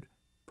prepared,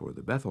 for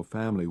the Bethel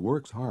family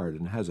works hard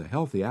and has a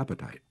healthy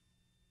appetite.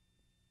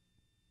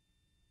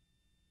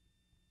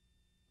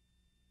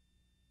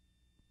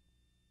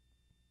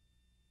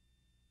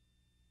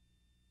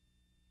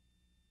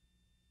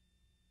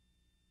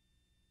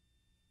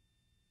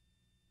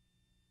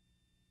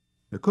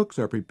 The cooks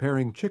are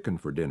preparing chicken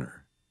for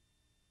dinner.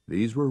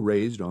 These were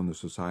raised on the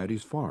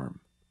Society's farm.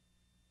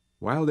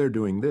 While they're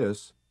doing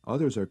this,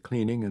 others are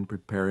cleaning and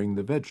preparing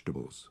the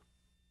vegetables.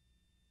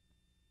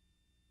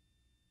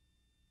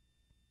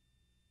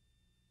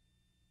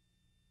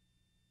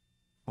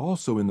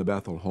 Also in the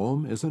Bethel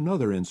home is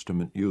another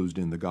instrument used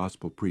in the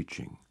gospel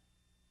preaching,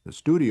 the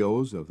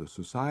studios of the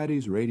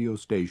Society's radio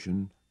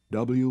station,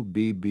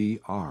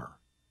 WBBR.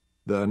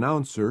 The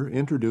announcer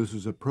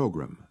introduces a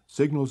program,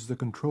 signals the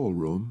control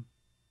room,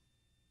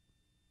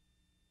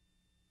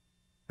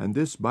 and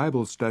this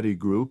Bible study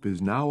group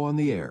is now on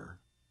the air,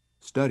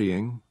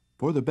 studying,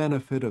 for the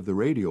benefit of the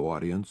radio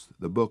audience,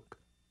 the book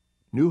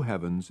New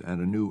Heavens and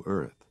a New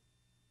Earth.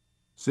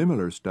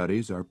 Similar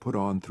studies are put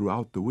on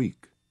throughout the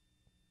week.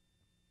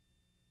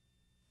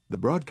 The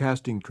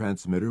broadcasting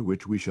transmitter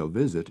which we shall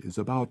visit is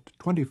about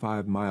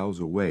 25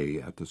 miles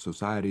away at the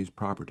Society's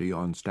property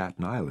on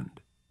Staten Island.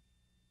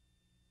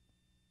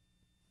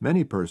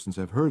 Many persons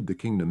have heard the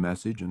kingdom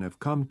message and have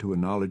come to a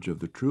knowledge of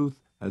the truth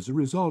as a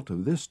result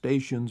of this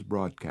station's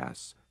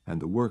broadcasts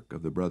and the work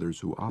of the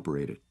brothers who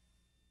operate it.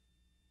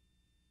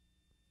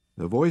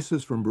 The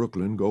voices from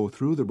Brooklyn go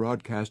through the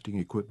broadcasting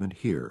equipment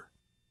here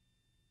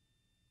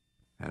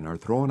and are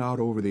thrown out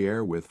over the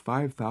air with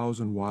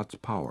 5,000 watts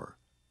power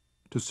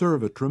to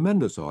serve a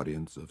tremendous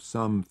audience of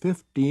some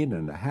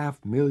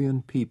 15.5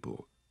 million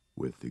people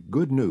with the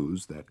good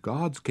news that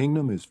God's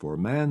kingdom is for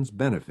man's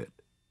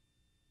benefit.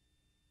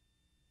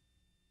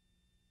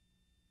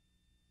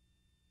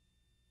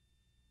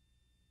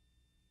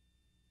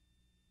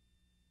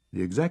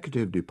 The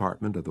executive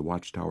department of the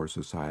Watchtower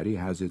Society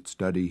has its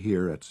study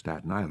here at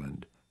Staten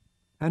Island,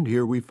 and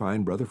here we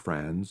find Brother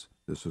Franz,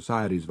 the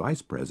Society's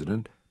vice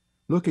president,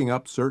 looking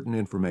up certain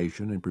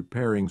information and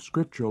preparing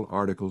scriptural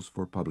articles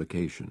for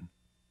publication.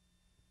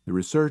 The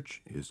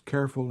research is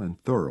careful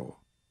and thorough,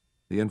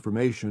 the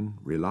information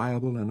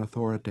reliable and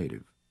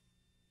authoritative.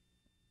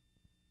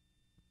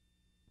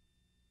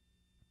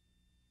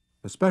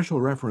 A special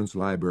reference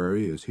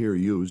library is here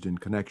used in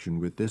connection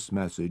with this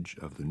message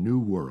of the New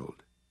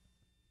World.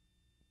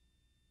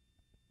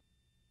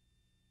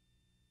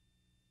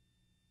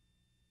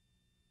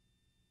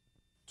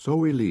 So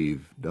we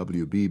leave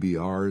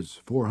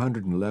WBBR's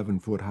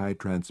 411-foot-high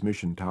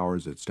transmission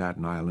towers at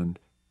Staten Island,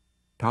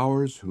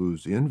 towers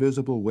whose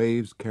invisible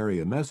waves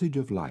carry a message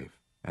of life,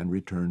 and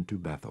return to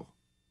Bethel,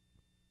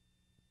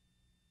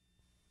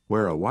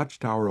 where a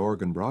Watchtower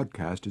organ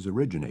broadcast is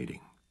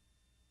originating.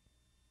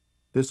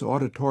 This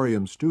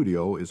auditorium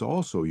studio is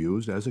also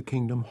used as a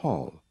Kingdom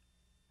Hall,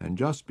 and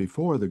just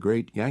before the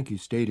great Yankee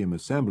Stadium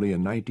Assembly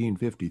in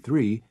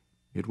 1953,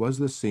 it was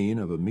the scene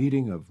of a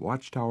meeting of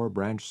Watchtower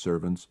branch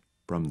servants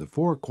from the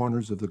four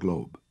corners of the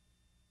globe.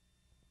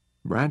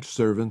 Branch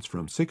servants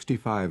from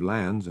 65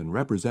 lands and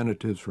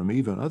representatives from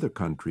even other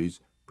countries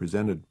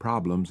presented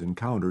problems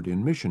encountered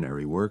in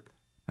missionary work,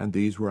 and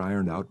these were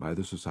ironed out by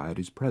the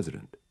Society's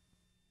president.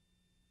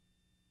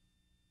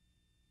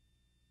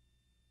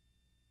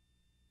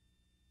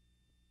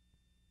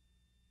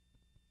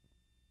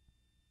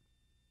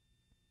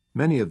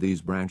 Many of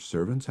these branch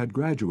servants had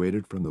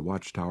graduated from the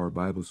Watchtower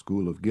Bible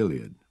School of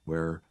Gilead,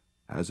 where,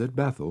 as at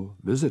Bethel,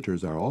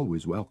 visitors are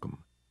always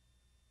welcome.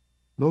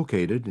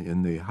 Located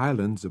in the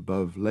highlands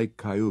above Lake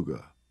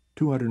Cayuga,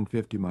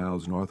 250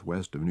 miles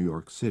northwest of New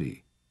York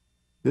City,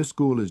 this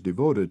school is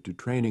devoted to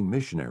training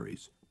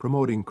missionaries,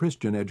 promoting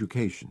Christian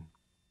education.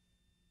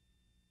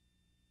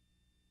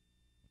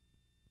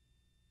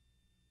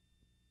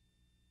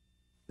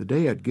 The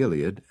day at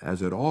Gilead,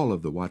 as at all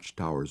of the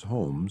Watchtower's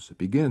homes,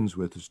 begins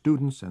with the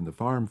students and the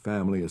farm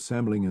family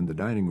assembling in the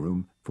dining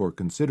room for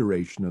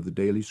consideration of the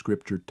daily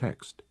scripture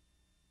text.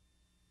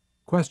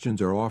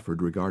 Questions are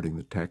offered regarding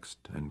the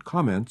text, and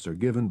comments are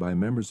given by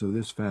members of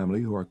this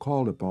family who are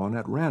called upon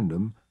at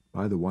random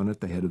by the one at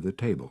the head of the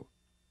table.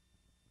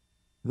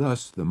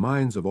 Thus, the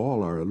minds of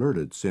all are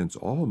alerted, since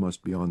all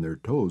must be on their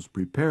toes,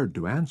 prepared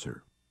to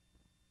answer.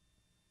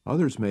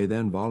 Others may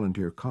then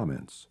volunteer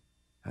comments,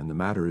 and the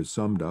matter is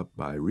summed up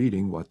by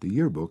reading what the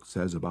yearbook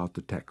says about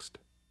the text.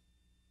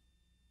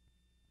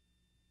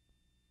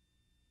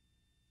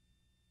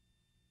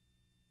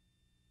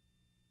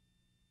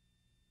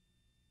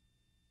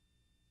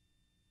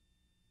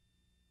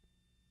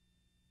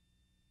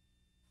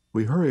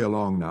 We hurry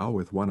along now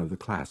with one of the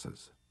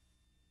classes.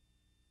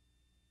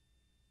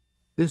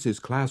 This is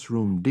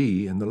Classroom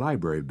D in the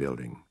library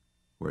building,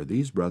 where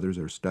these brothers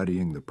are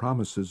studying the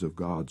promises of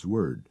God's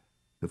Word,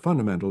 the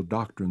fundamental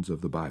doctrines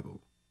of the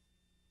Bible.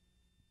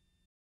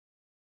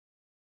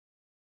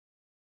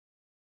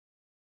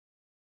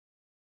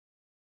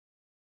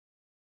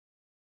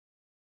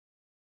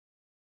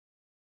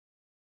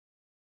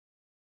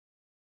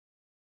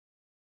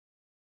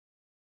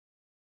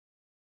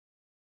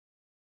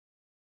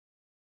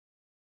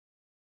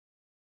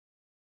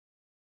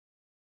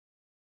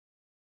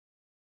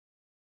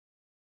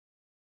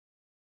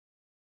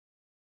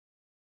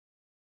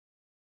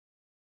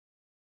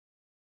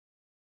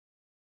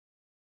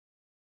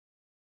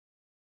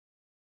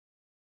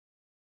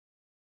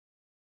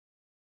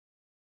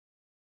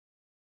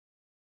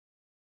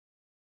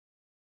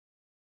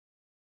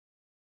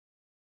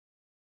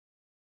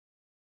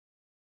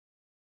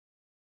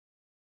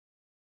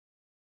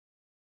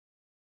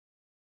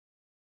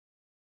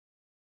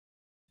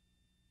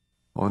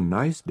 On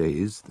nice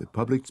days, the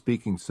public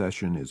speaking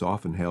session is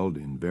often held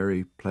in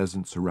very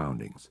pleasant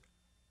surroundings,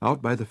 out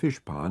by the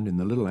fish pond in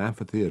the little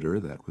amphitheater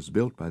that was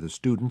built by the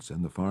students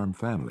and the farm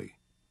family.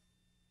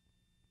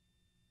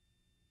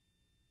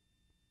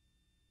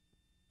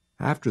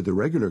 After the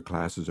regular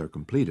classes are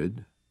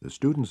completed, the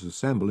students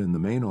assemble in the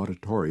main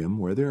auditorium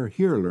where they are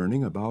here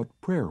learning about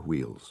prayer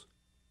wheels.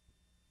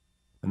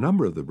 A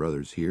number of the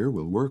brothers here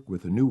will work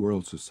with the New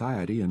World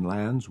Society in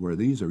lands where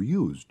these are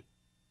used,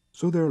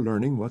 so they're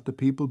learning what the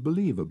people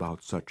believe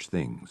about such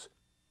things,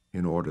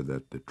 in order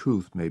that the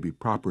truth may be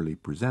properly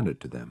presented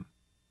to them.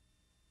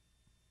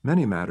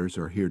 Many matters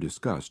are here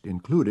discussed,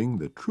 including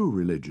the true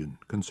religion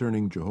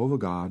concerning Jehovah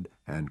God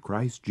and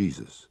Christ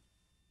Jesus.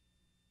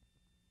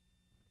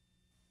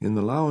 In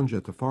the lounge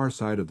at the far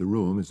side of the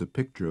room is a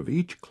picture of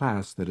each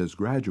class that has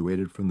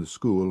graduated from the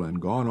school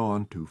and gone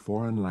on to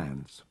foreign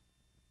lands.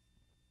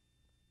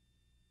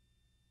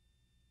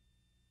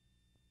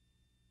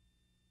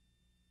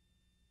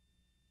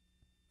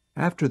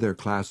 After their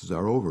classes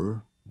are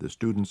over, the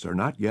students are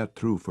not yet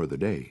through for the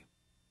day.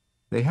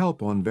 They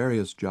help on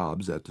various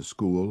jobs at the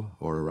school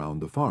or around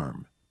the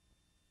farm,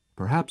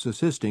 perhaps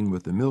assisting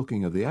with the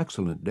milking of the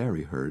excellent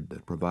dairy herd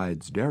that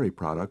provides dairy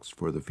products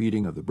for the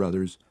feeding of the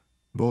brothers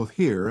both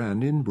here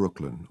and in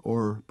Brooklyn,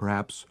 or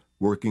perhaps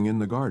working in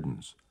the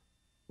gardens,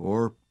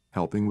 or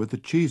helping with the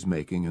cheese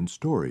making and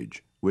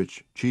storage,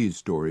 which cheese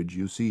storage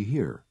you see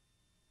here.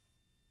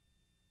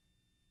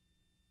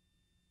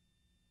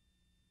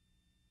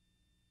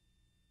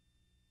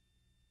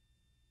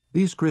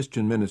 These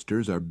Christian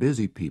ministers are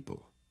busy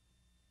people.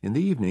 In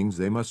the evenings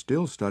they must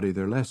still study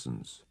their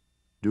lessons,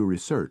 do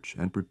research,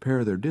 and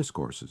prepare their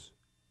discourses.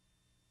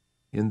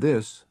 In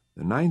this,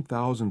 the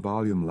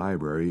 9,000-volume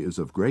library is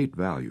of great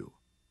value.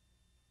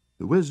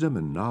 The wisdom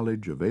and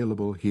knowledge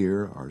available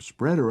here are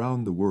spread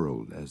around the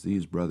world as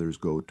these brothers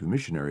go to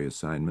missionary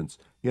assignments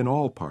in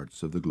all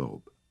parts of the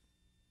globe.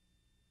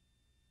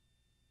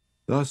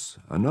 Thus,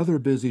 another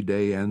busy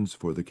day ends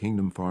for the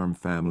Kingdom Farm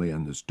family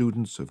and the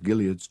students of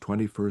Gilead's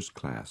 21st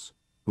class,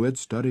 who had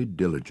studied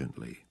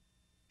diligently.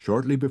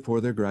 Shortly before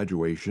their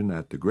graduation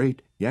at the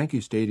great Yankee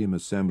Stadium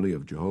Assembly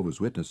of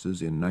Jehovah's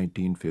Witnesses in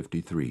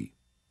 1953.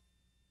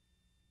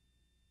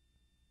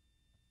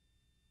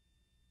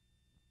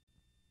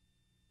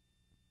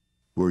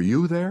 Were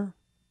you there?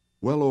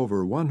 Well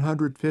over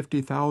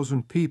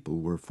 150,000 people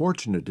were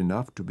fortunate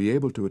enough to be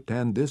able to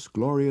attend this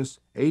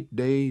glorious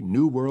 8-day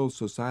New World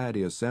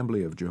Society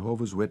Assembly of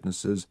Jehovah's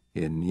Witnesses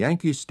in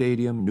Yankee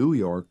Stadium, New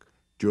York,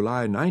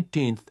 July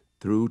 19th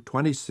through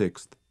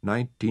 26th,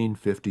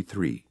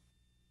 1953.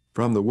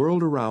 From the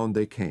world around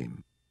they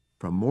came,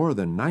 from more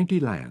than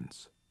 90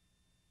 lands,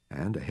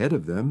 and ahead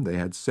of them they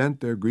had sent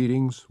their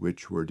greetings,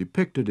 which were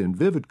depicted in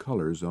vivid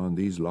colors on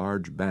these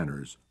large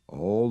banners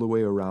all the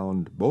way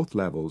around both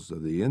levels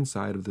of the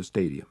inside of the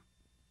stadium.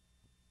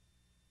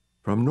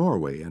 From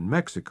Norway and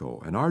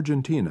Mexico and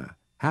Argentina,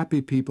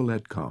 happy people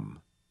had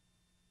come.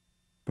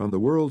 From the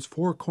world's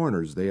four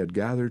corners they had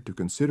gathered to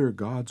consider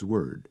God's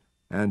Word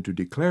and to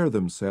declare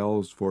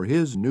themselves for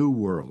His new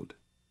world.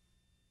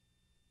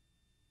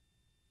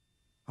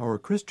 Our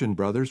Christian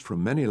brothers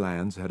from many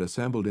lands had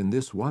assembled in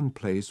this one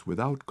place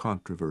without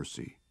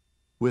controversy,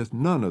 with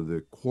none of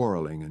the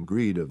quarreling and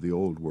greed of the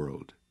old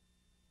world.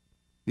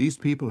 These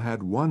people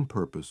had one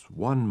purpose,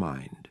 one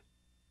mind.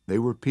 They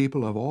were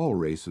people of all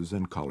races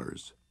and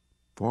colors,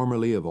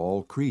 formerly of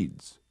all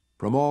creeds,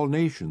 from all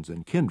nations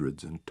and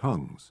kindreds and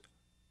tongues,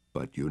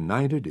 but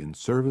united in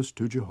service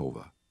to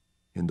Jehovah,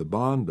 in the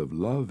bond of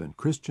love and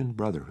Christian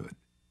brotherhood.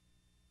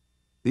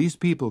 These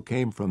people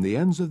came from the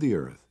ends of the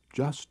earth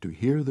just to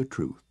hear the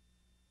truth,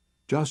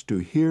 just to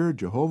hear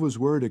Jehovah's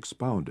Word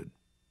expounded.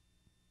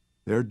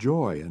 Their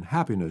joy and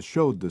happiness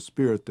showed the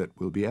spirit that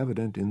will be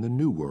evident in the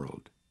new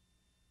world.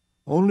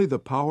 Only the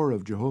power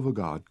of Jehovah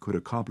God could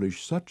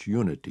accomplish such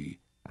unity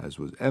as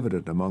was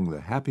evident among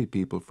the happy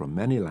people from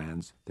many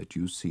lands that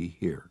you see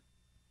here.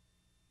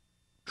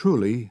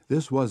 Truly,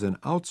 this was an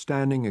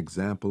outstanding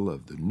example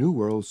of the New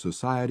World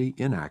Society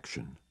in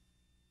action.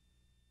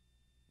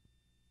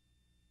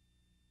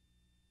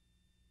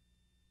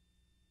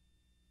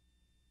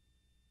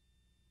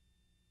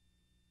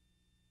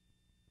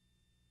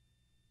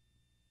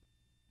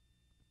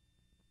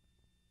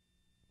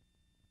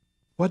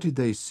 What did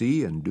they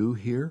see and do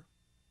here?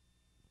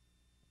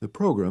 The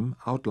program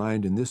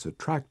outlined in this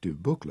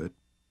attractive booklet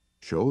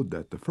showed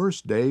that the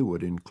first day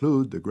would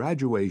include the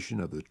graduation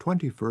of the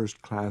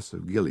 21st class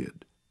of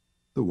Gilead,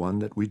 the one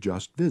that we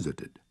just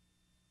visited.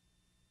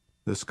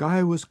 The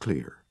sky was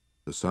clear,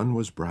 the sun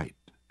was bright,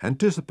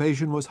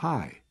 anticipation was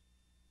high.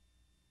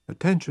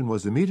 Attention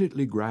was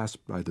immediately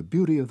grasped by the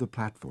beauty of the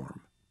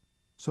platform,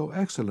 so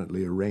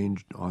excellently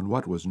arranged on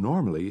what was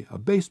normally a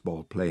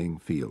baseball playing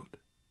field.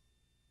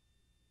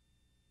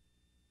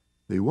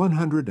 The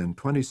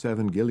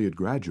 127 Gilead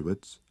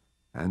graduates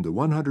and the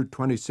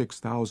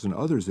 126,000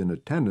 others in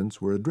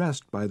attendance were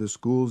addressed by the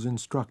school's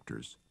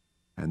instructors,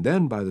 and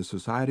then by the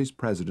Society's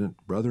president,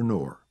 Brother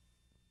Noor.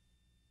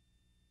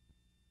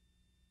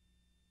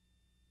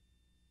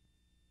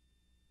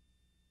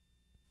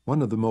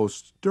 One of the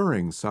most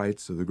stirring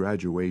sights of the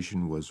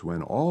graduation was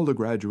when all the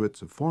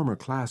graduates of former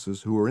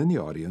classes who were in the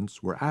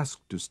audience were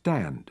asked to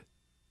stand.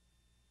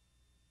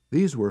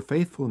 These were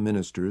faithful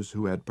ministers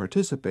who had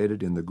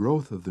participated in the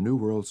growth of the New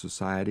World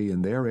Society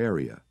in their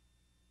area,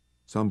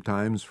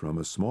 sometimes from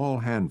a small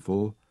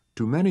handful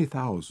to many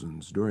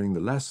thousands during the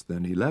less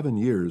than 11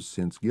 years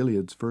since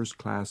Gilead's first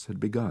class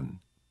had begun.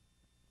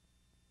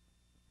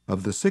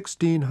 Of the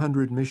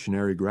 1,600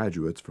 missionary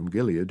graduates from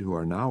Gilead who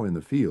are now in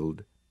the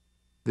field,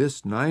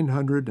 this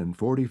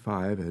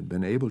 945 had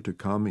been able to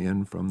come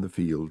in from the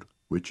field,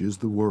 which is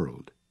the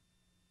world.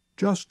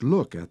 Just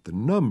look at the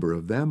number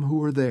of them who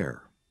were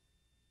there.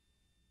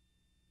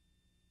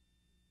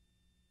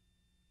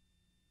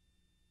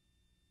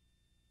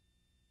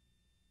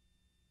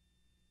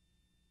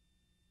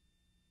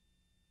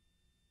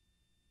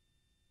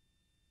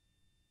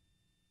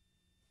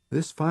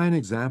 This fine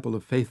example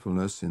of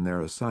faithfulness in their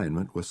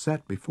assignment was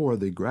set before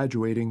the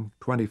graduating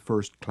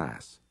 21st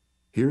class,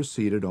 here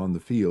seated on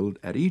the field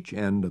at each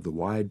end of the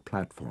wide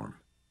platform.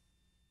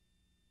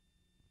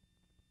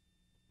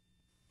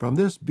 From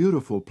this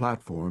beautiful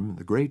platform,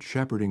 the great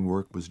shepherding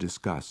work was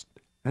discussed,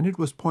 and it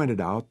was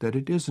pointed out that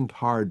it isn't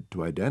hard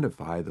to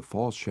identify the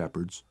false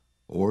shepherds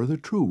or the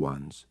true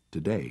ones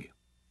today.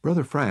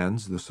 Brother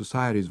Franz, the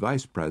Society's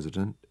vice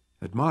president,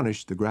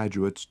 admonished the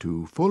graduates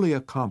to fully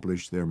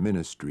accomplish their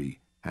ministry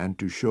and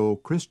to show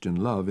Christian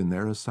love in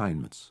their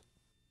assignments.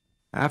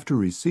 After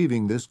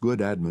receiving this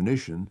good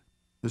admonition,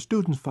 the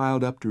students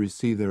filed up to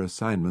receive their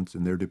assignments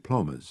and their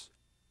diplomas,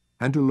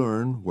 and to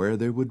learn where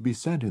they would be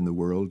sent in the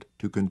world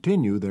to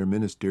continue their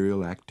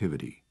ministerial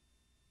activity.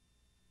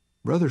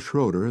 Brother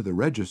Schroeder, the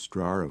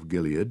registrar of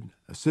Gilead,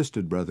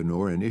 assisted Brother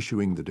Noor in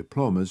issuing the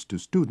diplomas to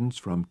students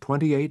from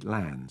 28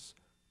 lands,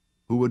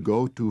 who would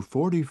go to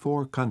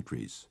 44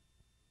 countries,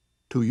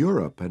 to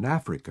Europe and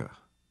Africa,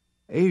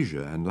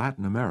 Asia and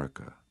Latin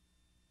America,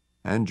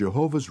 and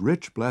Jehovah's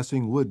rich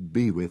blessing would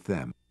be with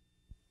them.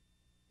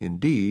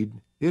 Indeed,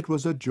 it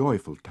was a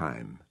joyful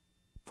time,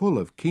 full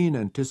of keen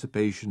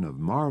anticipation of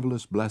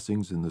marvelous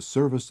blessings in the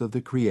service of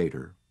the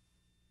Creator.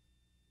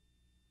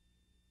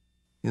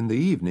 In the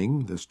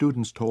evening, the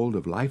students told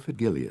of life at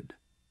Gilead,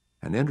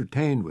 and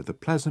entertained with a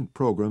pleasant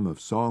program of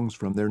songs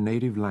from their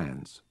native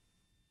lands.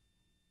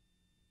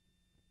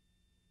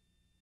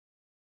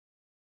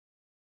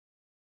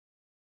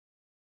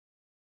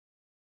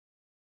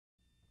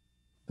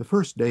 The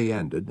first day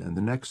ended, and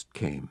the next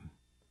came.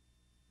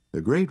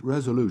 The great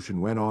resolution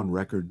went on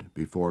record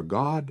before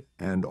God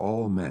and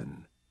all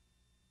men,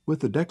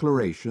 with the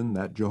declaration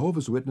that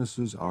Jehovah's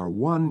Witnesses are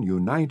one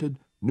united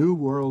New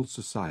World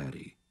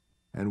Society,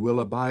 and will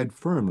abide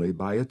firmly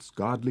by its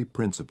godly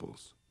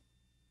principles.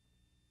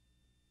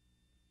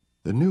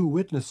 The new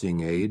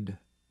witnessing aid,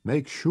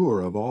 Make Sure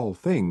of All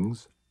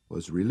Things,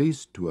 was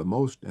released to a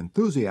most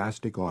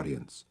enthusiastic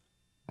audience,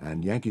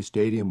 and Yankee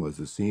Stadium was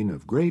the scene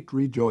of great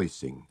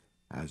rejoicing,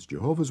 as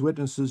Jehovah's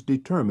Witnesses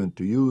determined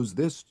to use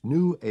this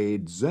new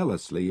aid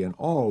zealously in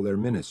all their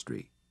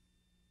ministry.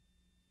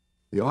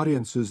 The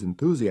audience's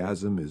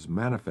enthusiasm is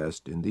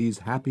manifest in these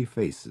happy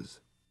faces.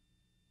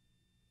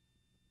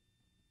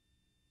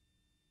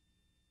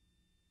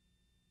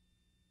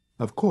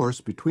 Of course,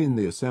 between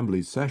the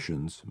assembly's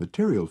sessions,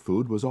 material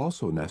food was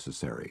also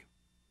necessary.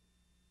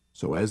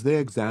 So as they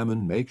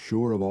examined Make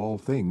Sure of All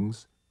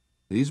Things,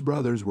 these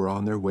brothers were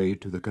on their way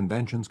to the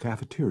convention's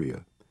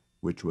cafeteria,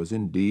 which was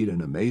indeed an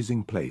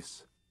amazing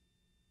place.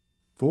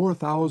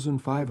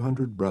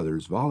 4,500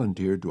 brothers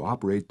volunteered to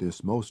operate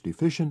this most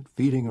efficient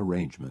feeding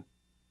arrangement,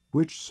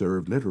 which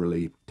served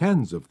literally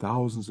tens of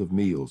thousands of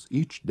meals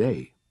each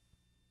day.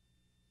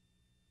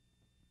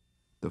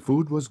 The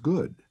food was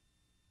good,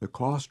 the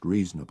cost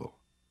reasonable,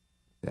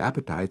 the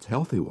appetites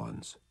healthy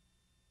ones.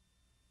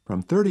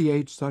 From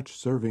 38 such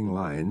serving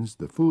lines,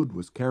 the food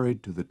was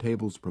carried to the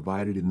tables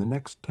provided in the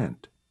next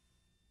tent.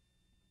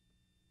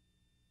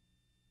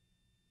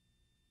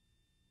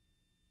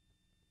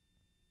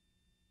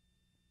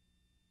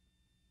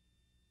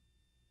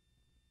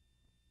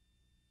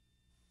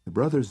 The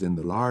brothers in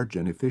the large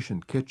and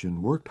efficient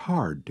kitchen worked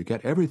hard to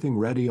get everything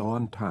ready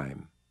on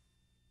time.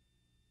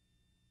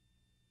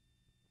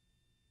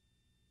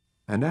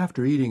 And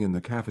after eating in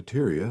the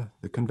cafeteria,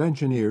 the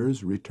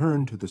conventioneers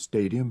returned to the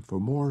stadium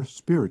for more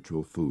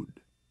spiritual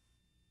food.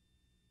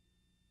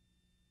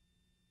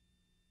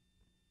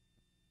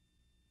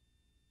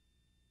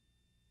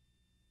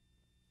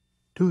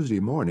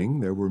 Tuesday morning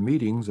there were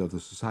meetings of the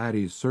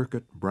Society's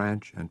circuit,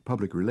 branch, and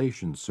public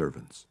relations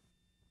servants.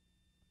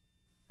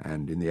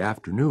 And in the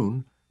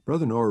afternoon,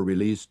 Brother Noah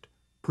released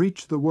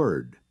Preach the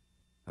Word,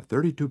 a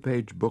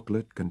 32-page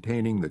booklet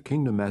containing the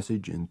kingdom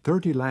message in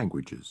 30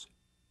 languages,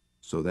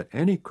 so that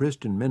any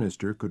Christian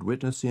minister could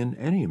witness in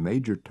any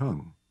major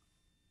tongue.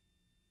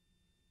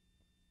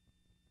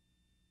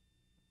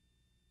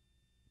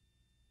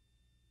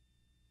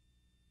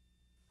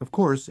 Of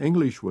course,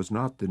 English was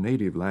not the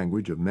native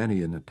language of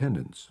many in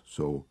attendance,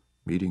 so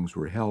meetings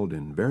were held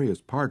in various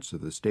parts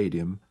of the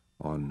stadium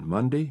on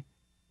Monday,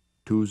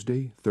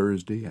 Tuesday,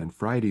 Thursday, and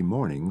Friday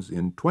mornings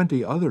in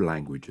 20 other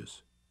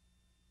languages: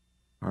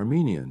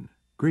 Armenian,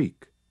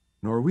 Greek,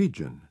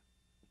 Norwegian,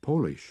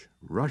 Polish,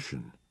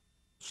 Russian,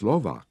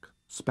 Slovak,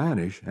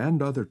 Spanish,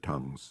 and other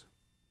tongues.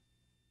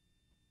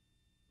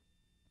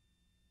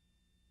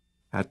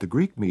 At the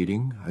Greek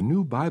meeting, a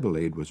new Bible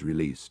aid was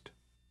released.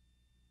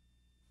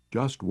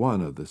 Just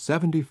one of the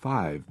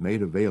 75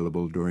 made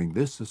available during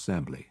this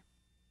assembly.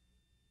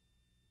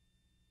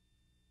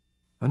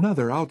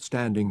 Another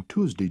outstanding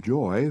Tuesday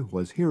joy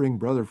was hearing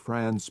Brother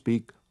Franz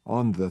speak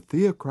on the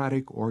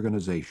theocratic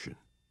organization.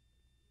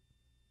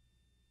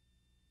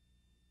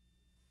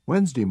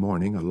 Wednesday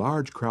morning, a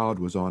large crowd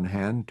was on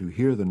hand to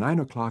hear the 9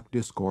 o'clock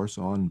discourse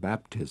on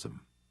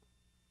baptism.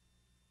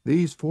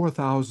 These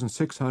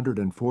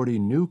 4,640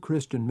 new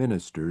Christian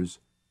ministers,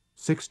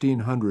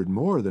 1,600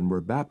 more than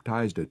were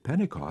baptized at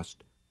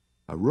Pentecost,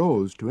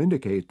 arose to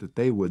indicate that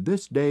they would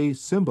this day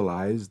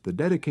symbolize the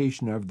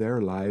dedication of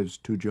their lives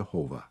to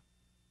Jehovah.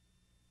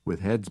 With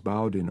heads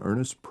bowed in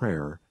earnest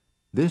prayer,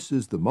 this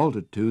is the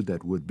multitude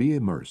that would be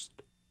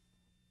immersed.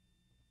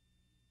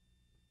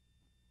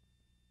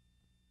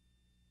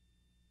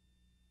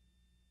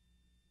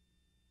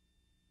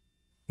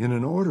 In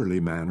an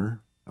orderly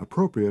manner,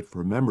 appropriate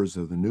for members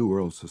of the New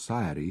World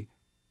Society,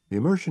 the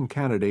immersion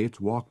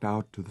candidates walked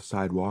out to the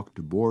sidewalk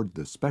to board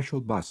the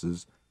special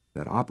buses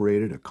that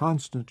operated a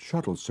constant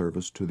shuttle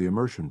service to the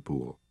immersion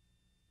pool.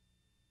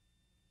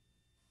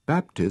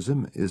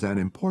 Baptism is an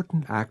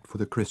important act for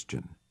the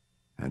Christian,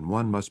 and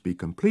one must be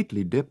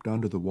completely dipped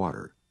under the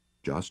water,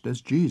 just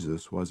as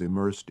Jesus was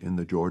immersed in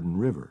the Jordan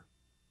River.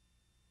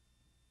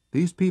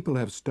 These people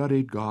have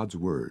studied God's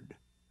Word,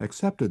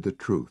 accepted the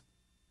truth,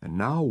 and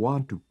now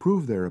want to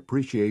prove their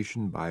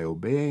appreciation by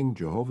obeying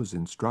Jehovah's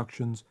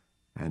instructions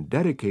and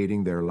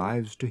dedicating their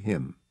lives to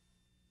Him.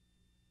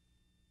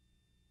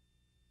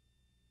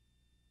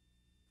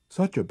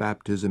 Such a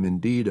baptism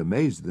indeed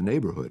amazed the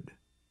neighborhood.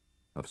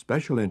 Of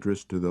special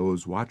interest to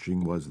those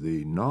watching was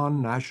the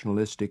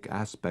non-nationalistic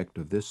aspect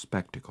of this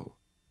spectacle.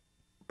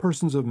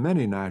 Persons of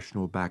many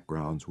national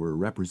backgrounds were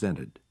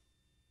represented.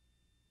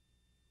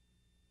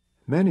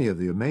 Many of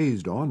the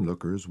amazed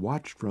onlookers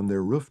watched from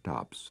their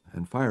rooftops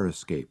and fire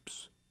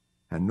escapes,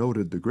 and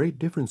noted the great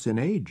difference in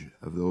age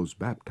of those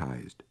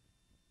baptized,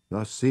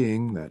 thus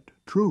seeing that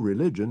true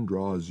religion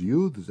draws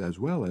youths as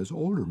well as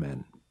older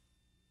men.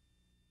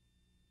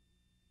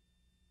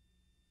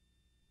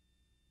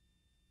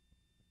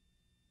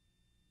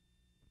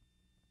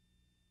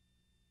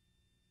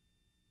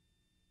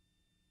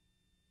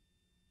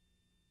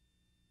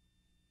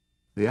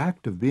 The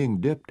act of being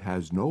dipped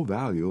has no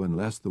value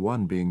unless the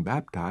one being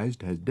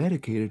baptized has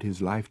dedicated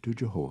his life to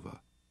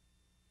Jehovah.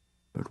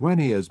 But when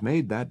he has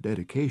made that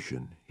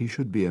dedication, he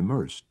should be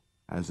immersed,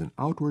 as an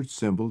outward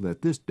symbol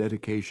that this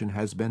dedication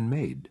has been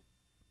made.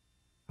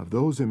 Of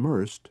those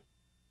immersed,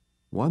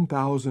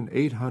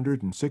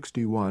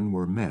 1,861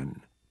 were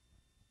men,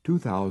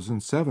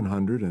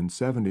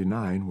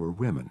 2,779 were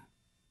women.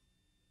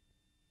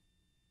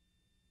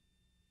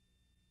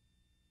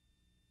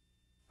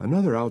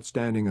 Another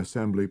outstanding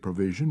assembly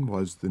provision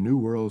was the New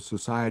World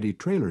Society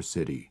Trailer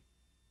City,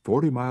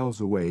 40 miles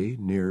away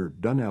near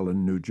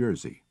Dunellen, New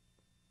Jersey.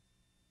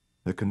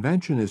 The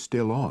convention is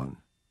still on,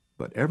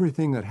 but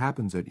everything that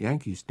happens at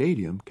Yankee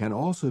Stadium can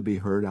also be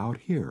heard out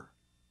here.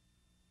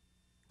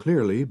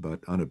 Clearly,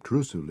 but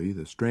unobtrusively,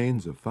 the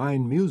strains of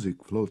fine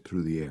music float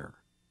through the air.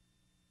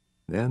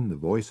 Then the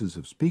voices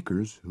of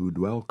speakers who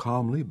dwell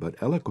calmly but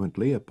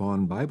eloquently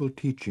upon Bible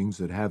teachings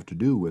that have to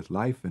do with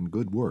life and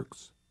good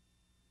works.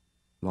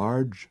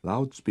 Large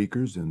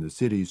loudspeakers in the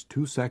city's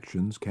 2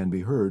 sections can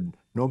be heard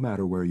no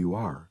matter where you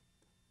are,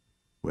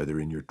 whether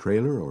in your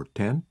trailer or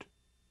tent,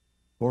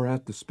 or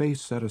at the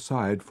space set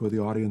aside for the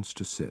audience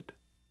to sit.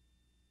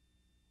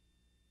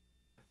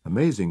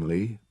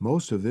 Amazingly,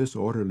 most of this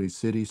orderly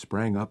city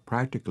sprang up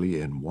practically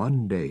in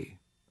one day.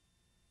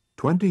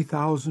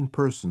 20,000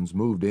 persons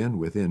moved in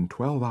within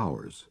 12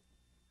 hours,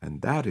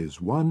 and that is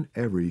one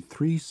every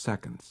 3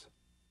 seconds.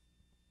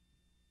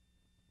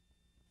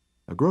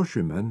 A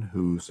groceryman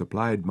who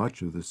supplied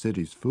much of the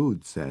city's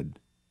food said,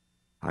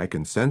 "I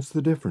can sense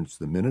the difference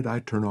the minute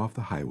I turn off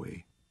the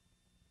highway."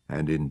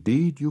 And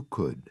indeed you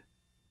could.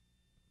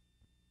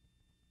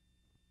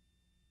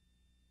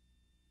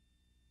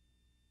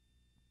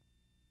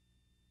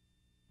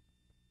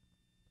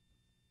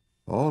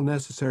 All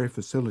necessary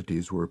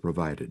facilities were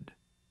provided.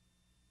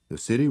 The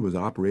city was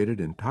operated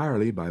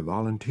entirely by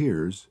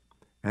volunteers,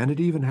 and it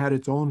even had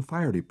its own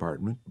fire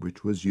department,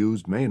 which was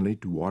used mainly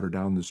to water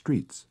down the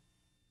streets.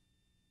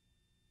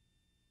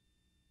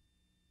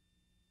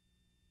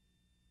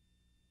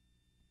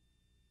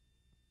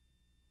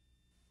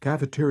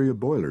 Cafeteria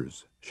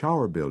boilers,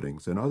 shower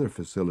buildings, and other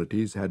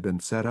facilities had been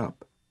set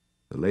up,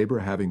 the labor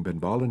having been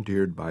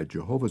volunteered by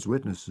Jehovah's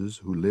Witnesses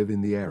who live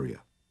in the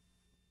area.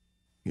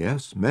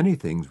 Yes, many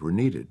things were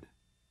needed.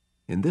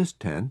 In this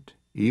tent,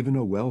 even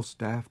a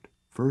well-staffed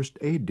first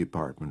aid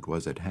department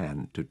was at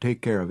hand to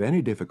take care of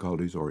any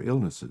difficulties or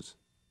illnesses.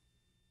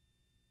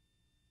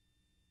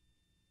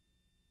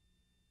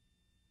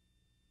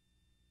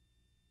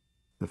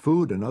 The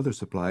food and other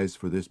supplies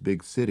for this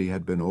big city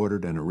had been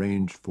ordered and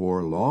arranged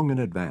for long in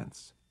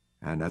advance,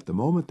 and at the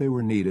moment they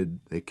were needed,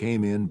 they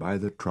came in by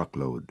the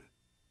truckload.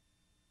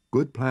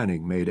 Good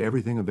planning made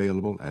everything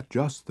available at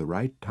just the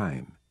right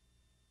time.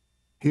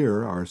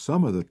 Here are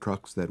some of the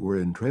trucks that were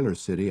in Trailer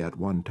City at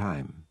one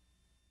time.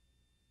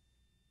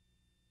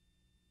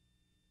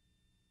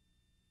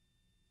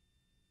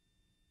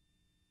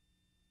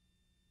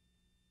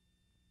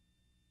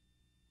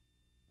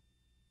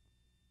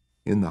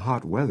 In the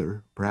hot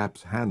weather,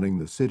 perhaps handling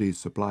the city's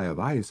supply of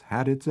ice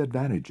had its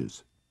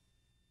advantages.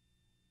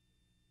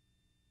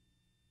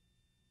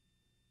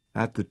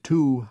 At the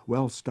two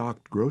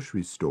well-stocked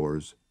grocery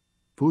stores,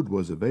 food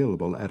was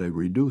available at a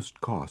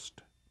reduced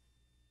cost.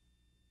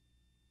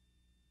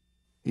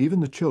 Even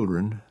the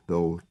children,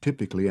 though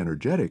typically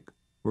energetic,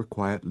 were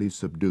quietly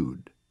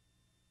subdued.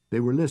 They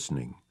were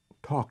listening,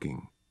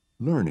 talking,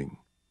 learning,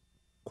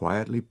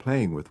 quietly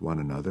playing with one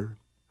another,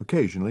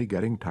 occasionally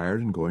getting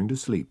tired and going to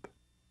sleep.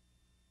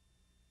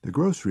 The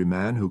grocery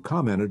man who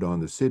commented on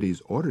the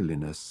city's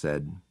orderliness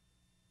said,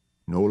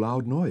 "No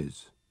loud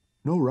noise,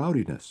 no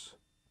rowdiness,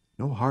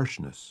 no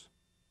harshness.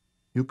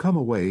 You come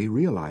away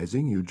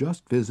realizing you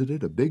just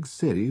visited a big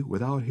city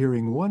without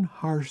hearing one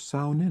harsh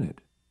sound in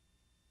it.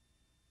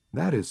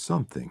 That is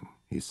something,"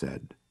 he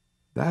said.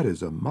 "That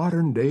is a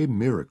modern-day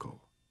miracle."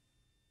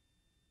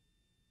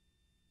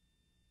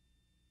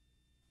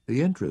 The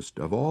interest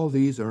of all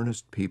these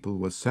earnest people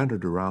was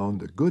centered around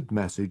the good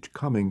message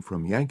coming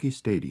from Yankee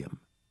Stadium.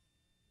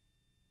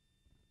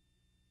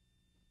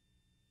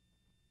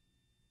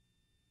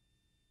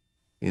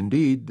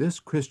 Indeed, this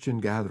Christian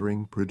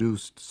gathering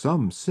produced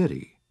some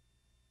city.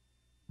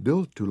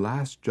 Built to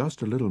last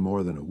just a little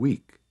more than a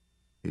week,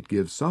 it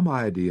gives some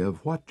idea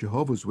of what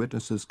Jehovah's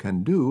Witnesses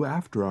can do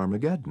after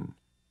Armageddon,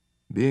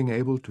 being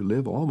able to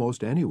live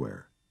almost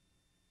anywhere,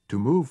 to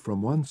move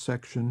from one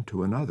section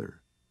to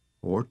another,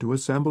 or to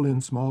assemble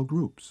in small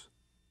groups.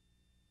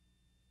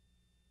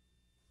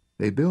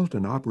 They built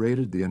and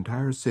operated the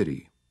entire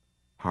city,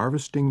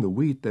 harvesting the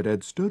wheat that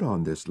had stood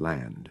on this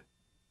land,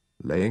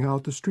 laying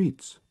out the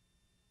streets,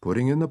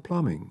 putting in the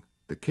plumbing,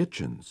 the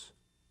kitchens,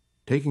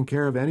 taking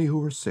care of any who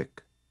were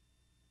sick.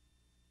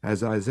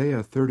 As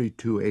Isaiah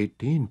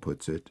 32:18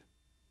 puts it,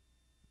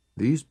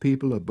 "These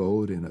people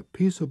abode in a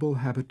peaceable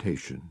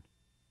habitation,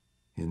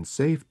 in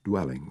safe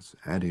dwellings,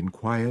 and in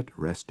quiet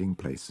resting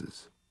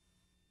places."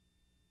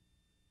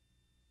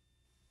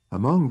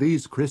 Among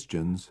these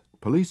Christians,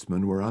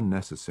 policemen were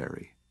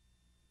unnecessary.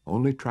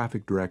 Only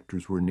traffic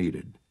directors were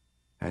needed,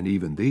 and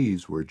even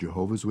these were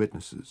Jehovah's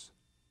Witnesses.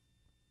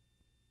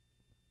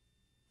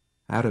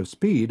 At a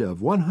speed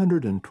of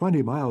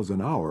 120 miles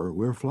an hour,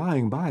 we're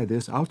flying by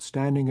this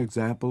outstanding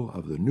example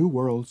of the New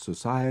World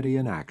Society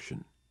in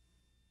action.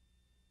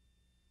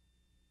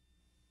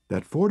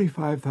 That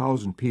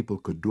 45,000 people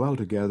could dwell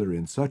together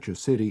in such a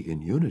city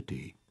in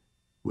unity,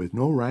 with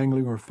no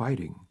wrangling or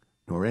fighting,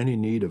 nor any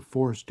need of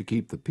force to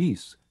keep the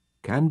peace,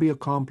 can be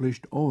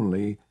accomplished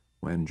only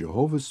when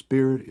Jehovah's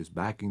Spirit is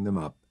backing them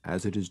up,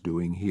 as it is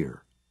doing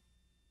here.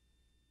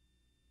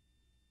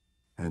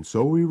 And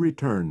so we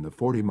return the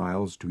 40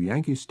 miles to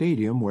Yankee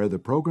Stadium, where the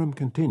program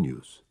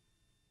continues.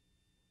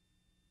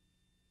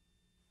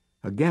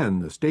 Again,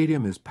 the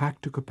stadium is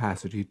packed to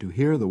capacity to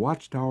hear the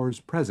Watchtower's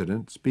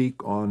president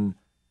speak on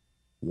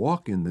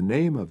 "Walk in the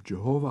name of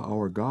Jehovah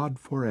our God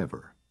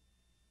forever."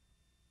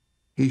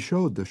 He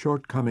showed the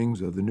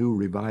shortcomings of the New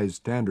Revised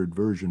Standard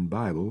Version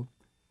Bible,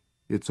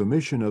 its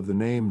omission of the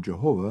name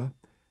Jehovah,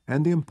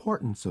 and the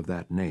importance of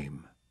that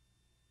name.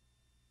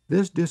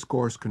 This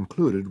discourse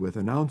concluded with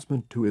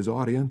announcement to his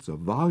audience of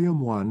Volume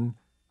 1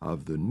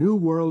 of the New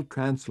World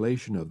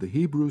Translation of the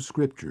Hebrew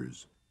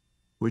Scriptures,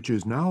 which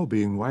is now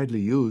being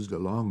widely used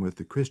along with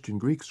the Christian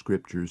Greek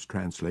Scriptures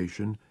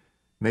translation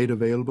made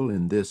available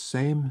in this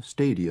same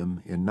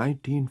stadium in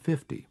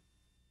 1950.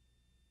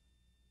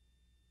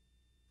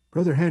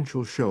 Brother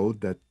Henschel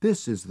showed that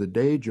this is the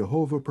day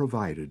Jehovah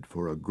provided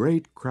for a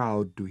great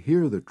crowd to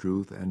hear the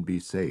truth and be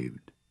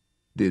saved.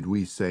 Did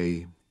we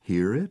say,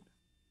 hear it?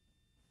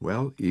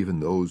 Well,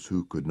 even those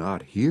who could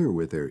not hear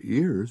with their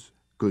ears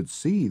could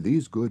see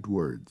these good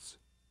words.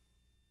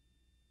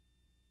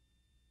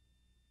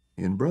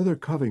 In Brother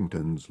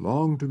Covington's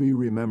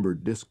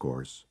long-to-be-remembered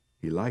discourse,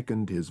 he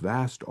likened his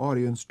vast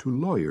audience to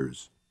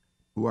lawyers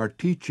who are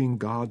teaching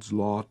God's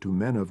law to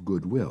men of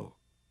goodwill,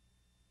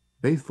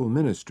 faithful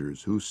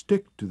ministers who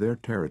stick to their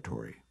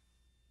territory.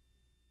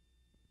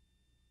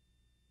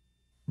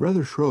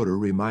 Brother Schroeder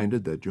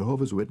reminded that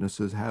Jehovah's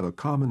Witnesses have a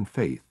common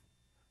faith,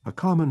 a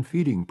common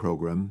feeding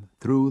program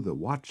through the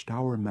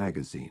Watchtower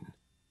magazine,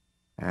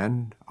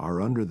 and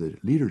are under the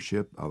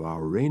leadership of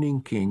our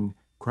reigning King,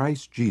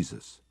 Christ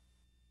Jesus.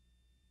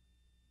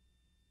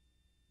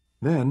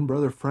 Then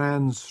Brother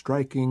Fran's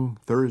striking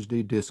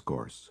Thursday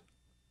discourse.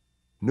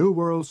 New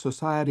World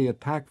Society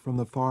attack from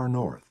the far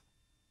north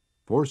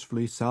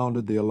forcefully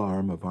sounded the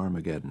alarm of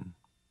Armageddon.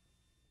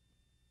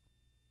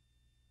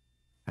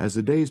 As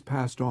the days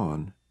passed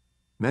on,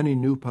 many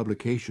new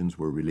publications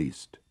were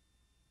released.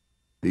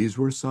 These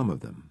were some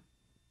of them.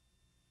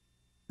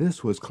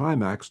 This was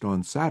climaxed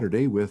on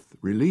Saturday with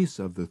release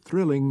of the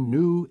thrilling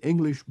new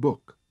English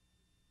book,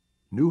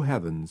 New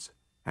Heavens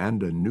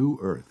and a New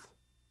Earth.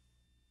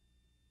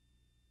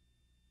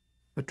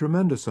 A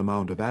tremendous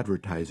amount of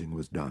advertising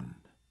was done.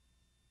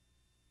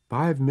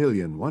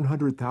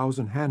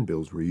 5,100,000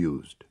 handbills were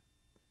used.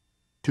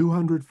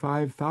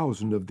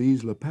 205,000 of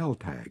these lapel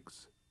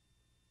tags.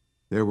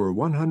 There were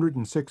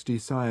 160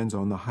 signs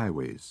on the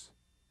highways,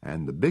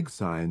 and the big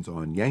signs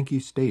on Yankee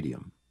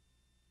Stadium.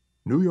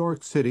 New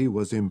York City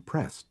was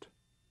impressed,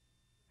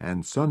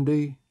 and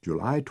Sunday,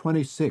 July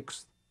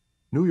 26th,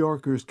 New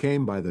Yorkers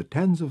came by the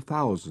tens of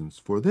thousands,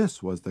 for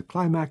this was the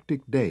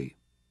climactic day.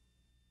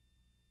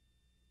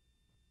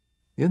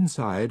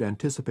 Inside,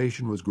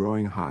 anticipation was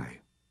growing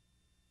high.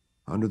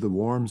 Under the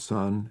warm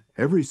sun,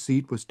 every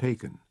seat was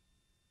taken.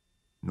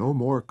 No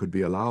more could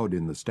be allowed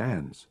in the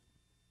stands,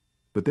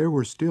 but there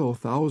were still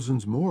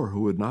thousands more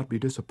who would not be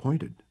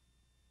disappointed.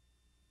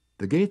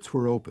 The gates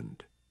were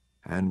opened,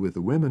 and with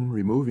the women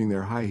removing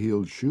their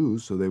high-heeled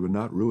shoes so they would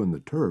not ruin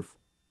the turf,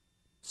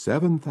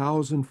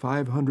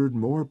 7,500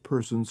 more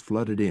persons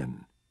flooded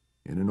in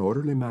an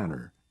orderly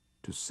manner,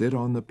 to sit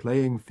on the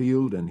playing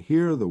field and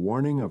hear the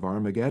warning of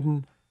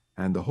Armageddon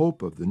and the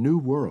hope of the new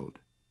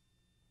world.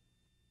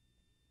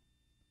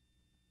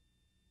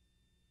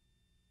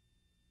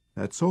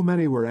 That so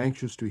many were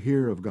anxious to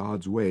hear of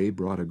God's way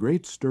brought a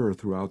great stir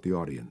throughout the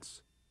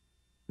audience.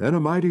 Then a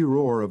mighty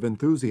roar of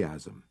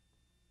enthusiasm.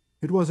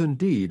 It was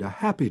indeed a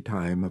happy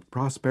time of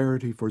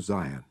prosperity for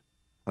Zion,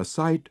 a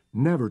sight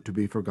never to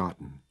be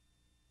forgotten.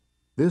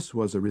 This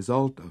was a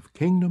result of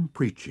kingdom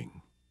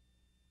preaching.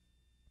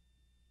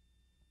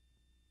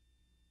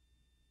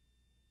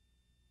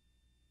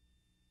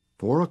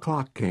 "4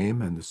 o'clock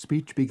came and the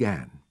speech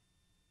began.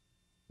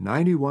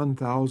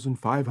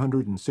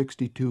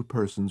 91,562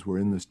 persons were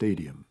in the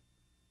stadium.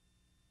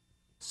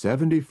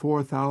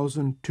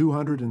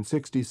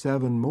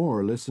 74,267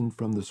 more listened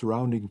from the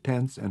surrounding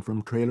tents and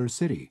from Trailer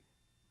City,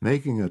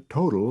 making a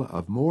total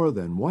of more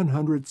than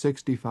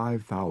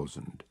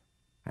 165,000,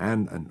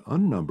 and an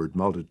unnumbered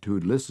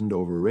multitude listened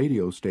over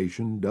radio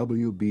station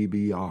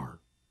WBBR.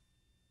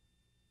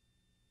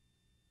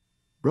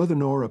 Brother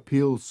Knorr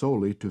appealed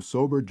solely to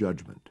sober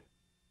judgment.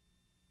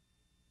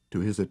 To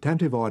his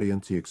attentive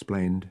audience he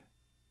explained,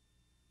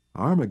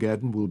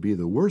 "Armageddon will be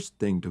the worst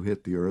thing to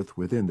hit the earth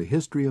within the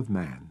history of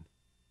man.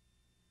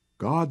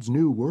 God's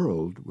new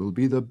world will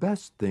be the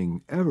best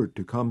thing ever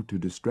to come to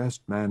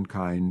distressed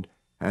mankind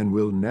and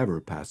will never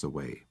pass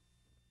away.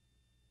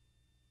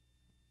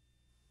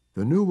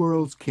 The new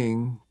world's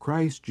King,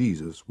 Christ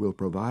Jesus, will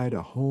provide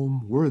a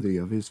home worthy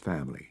of his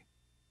family,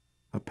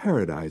 a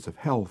paradise of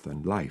health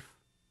and life."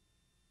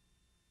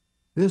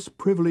 This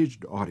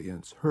privileged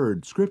audience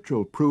heard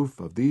scriptural proof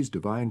of these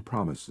divine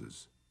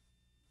promises,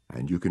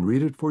 and you can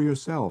read it for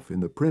yourself in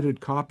the printed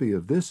copy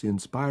of this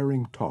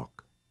inspiring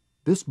talk,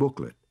 this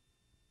booklet,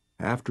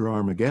 After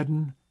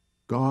Armageddon,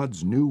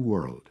 God's New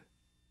World.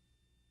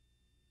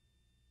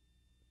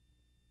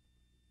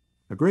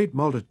 A great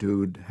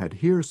multitude had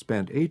here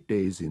spent 8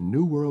 days in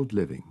New World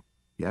living,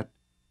 yet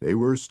they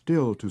were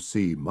still to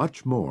see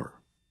much more.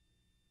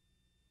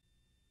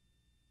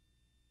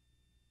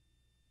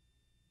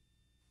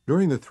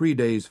 During the 3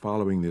 days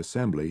following the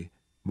assembly,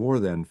 more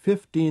than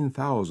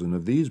 15,000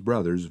 of these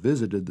brothers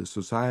visited the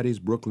Society's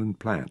Brooklyn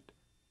plant,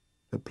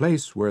 the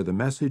place where the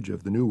message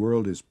of the New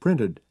World is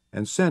printed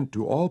and sent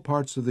to all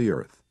parts of the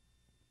earth.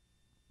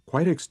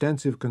 Quite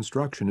extensive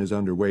construction is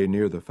underway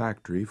near the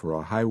factory for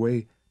a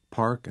highway,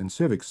 park, and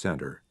civic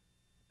center,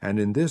 and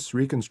in this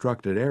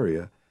reconstructed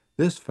area,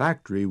 this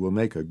factory will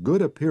make a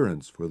good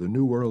appearance for the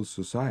New World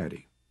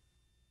Society.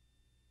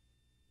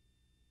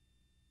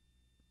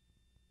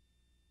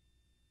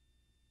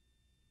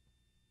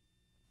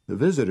 The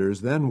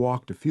visitors then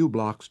walked a few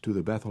blocks to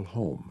the Bethel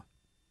home,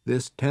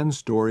 this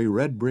 10-story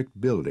red brick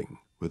building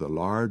with a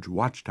large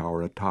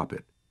watchtower atop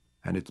it,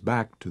 and its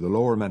back to the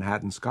lower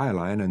Manhattan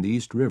skyline and the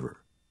East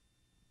River.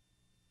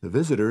 The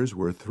visitors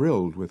were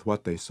thrilled with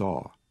what they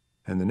saw,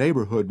 and the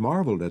neighborhood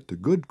marveled at the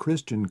good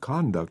Christian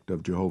conduct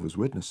of Jehovah's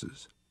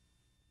Witnesses.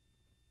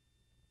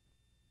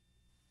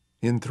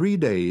 In 3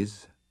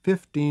 days,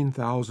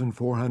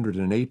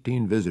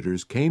 15,418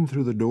 visitors came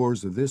through the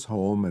doors of this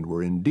home and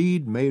were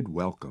indeed made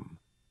welcome.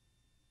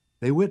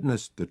 They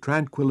witnessed the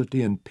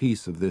tranquility and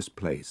peace of this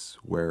place,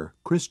 where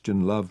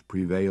Christian love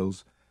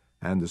prevails,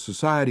 and the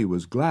Society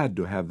was glad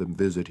to have them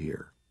visit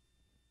here.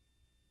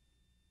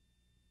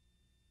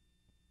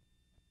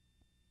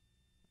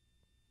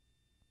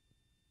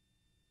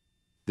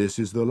 This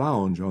is the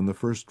lounge on the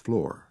first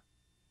floor.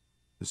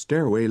 The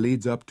stairway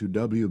leads up to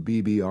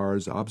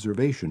WBBR's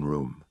observation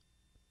room.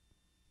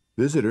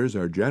 Visitors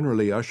are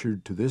generally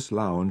ushered to this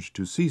lounge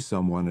to see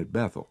someone at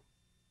Bethel.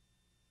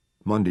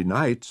 Monday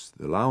nights,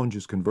 the lounge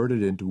is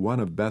converted into one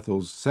of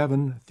Bethel's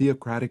 7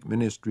 Theocratic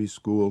Ministry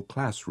School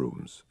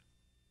classrooms.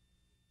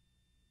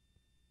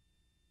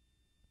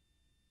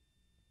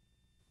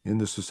 In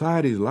the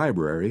Society's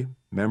library,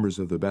 members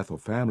of the Bethel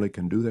family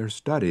can do their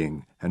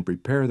studying and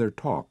prepare their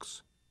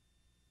talks.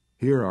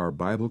 Here are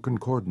Bible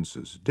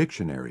concordances,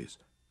 dictionaries,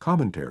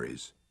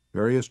 commentaries,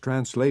 various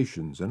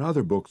translations, and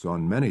other books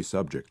on many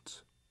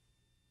subjects.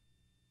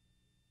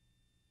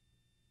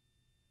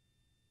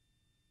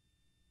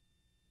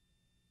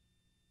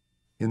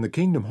 In the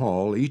Kingdom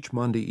Hall each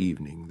Monday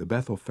evening, the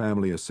Bethel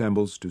family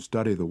assembles to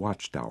study the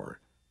Watchtower,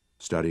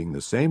 studying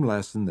the same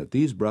lesson that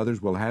these brothers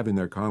will have in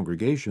their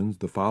congregations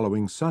the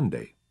following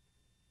Sunday.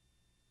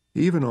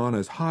 Even on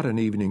as hot an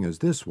evening as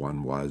this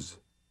one was,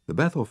 the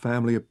Bethel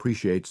family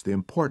appreciates the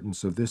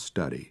importance of this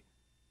study,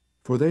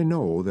 for they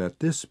know that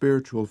this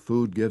spiritual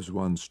food gives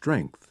one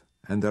strength,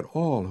 and that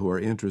all who are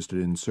interested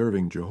in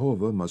serving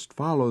Jehovah must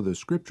follow the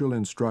scriptural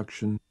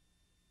instruction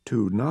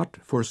to not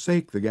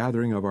forsake the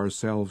gathering of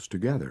ourselves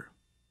together.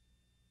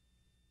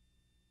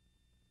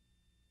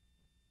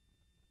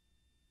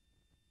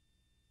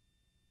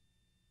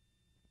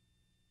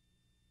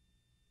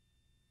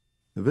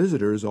 The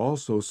visitors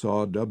also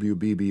saw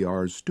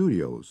WBBR's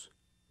studios,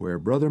 where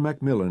Brother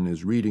Macmillan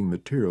is reading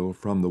material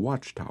from the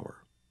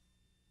Watchtower.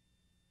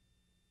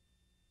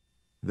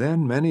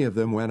 Then many of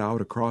them went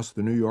out across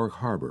the New York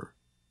harbor,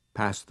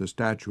 past the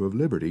Statue of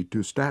Liberty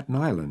to Staten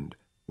Island,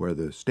 where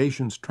the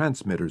station's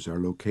transmitters are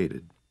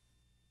located.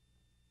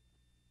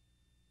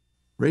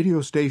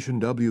 Radio station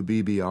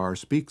WBBR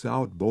speaks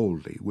out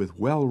boldly with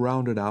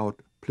well-rounded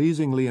out,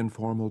 pleasingly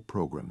informal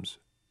programs.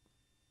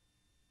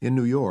 In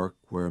New York,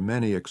 where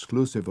many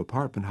exclusive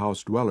apartment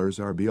house dwellers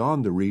are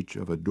beyond the reach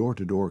of a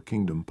door-to-door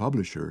kingdom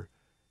publisher,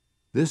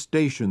 this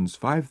station's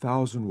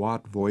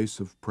 5,000-watt voice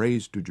of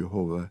praise to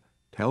Jehovah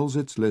tells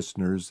its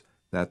listeners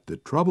that the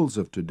troubles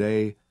of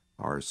today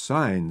are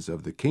signs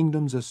of the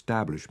kingdom's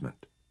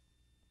establishment.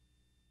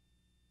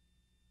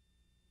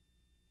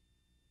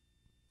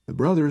 The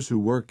brothers who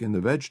work in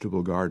the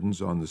vegetable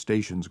gardens on the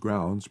station's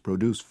grounds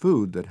produce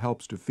food that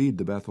helps to feed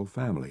the Bethel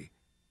family,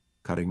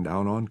 cutting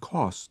down on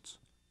costs,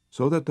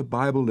 so that the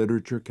Bible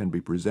literature can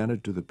be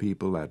presented to the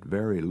people at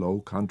very low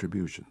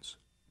contributions.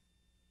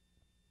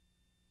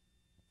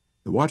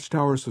 The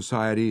Watchtower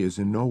Society is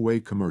in no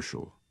way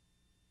commercial.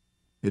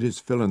 It is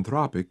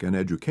philanthropic and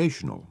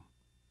educational,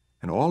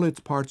 and all its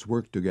parts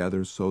work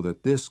together so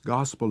that this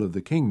gospel of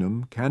the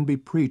kingdom can be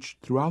preached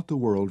throughout the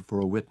world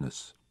for a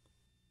witness.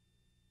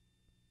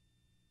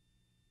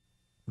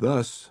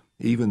 Thus,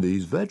 even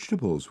these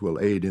vegetables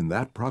will aid in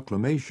that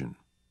proclamation.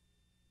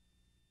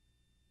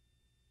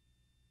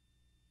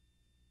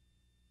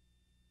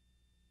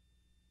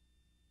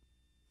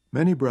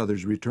 Many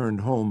brothers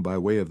returned home by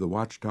way of the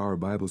Watchtower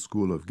Bible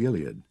School of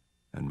Gilead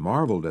and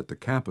marveled at the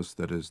campus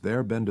that has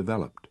there been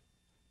developed.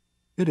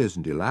 It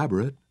isn't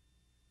elaborate,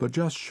 but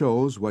just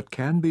shows what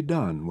can be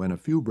done when a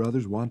few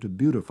brothers want to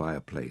beautify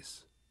a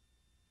place.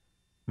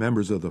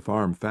 Members of the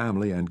farm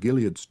family and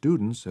Gilead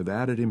students have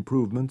added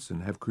improvements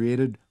and have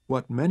created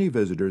what many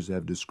visitors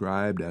have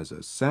described as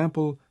a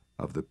sample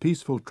of the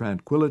peaceful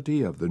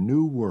tranquility of the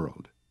new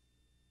world.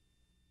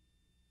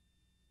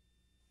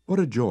 What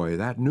a joy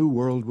that new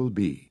world will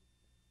be,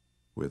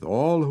 with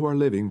all who are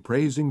living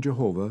praising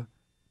Jehovah,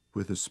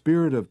 with the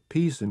spirit of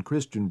peace and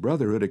Christian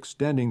brotherhood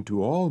extending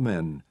to all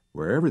men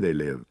wherever they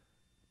live,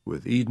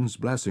 with Eden's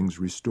blessings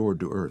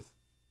restored to earth.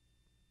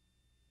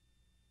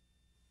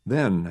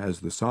 Then,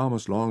 as the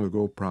psalmist long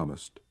ago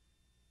promised,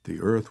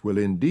 the earth will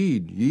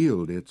indeed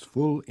yield its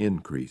full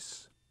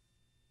increase.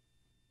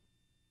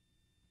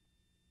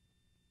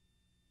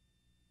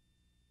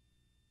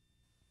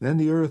 Then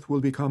the earth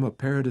will become a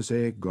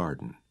paradisaic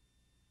garden.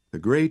 The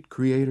great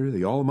Creator,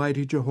 the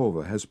Almighty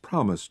Jehovah, has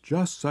promised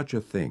just such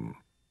a thing,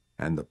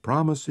 and the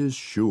promise is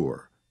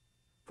sure,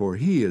 for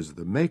He is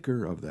the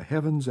maker of the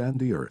heavens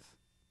and the earth.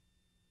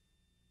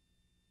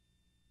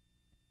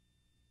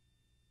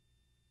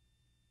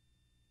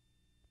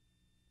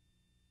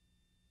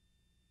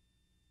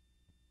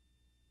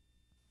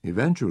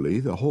 Eventually,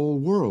 the whole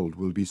world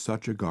will be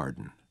such a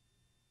garden.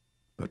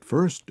 But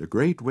first, a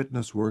great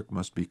witness work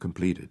must be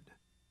completed.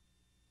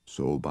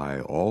 So by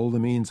all the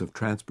means of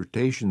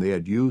transportation they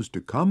had used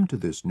to come to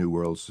this New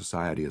World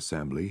Society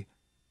assembly,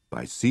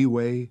 by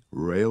seaway,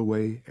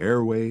 railway,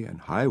 airway,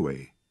 and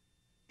highway,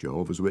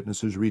 Jehovah's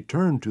Witnesses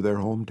returned to their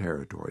home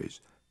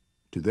territories,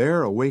 to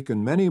there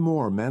awaken many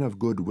more men of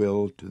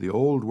goodwill to the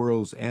old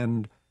world's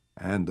end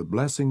and the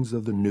blessings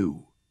of the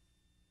new.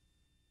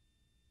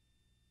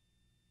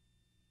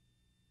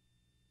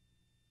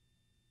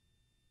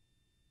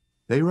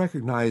 They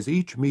recognize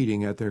each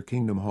meeting at their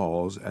kingdom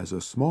halls as a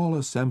small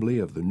assembly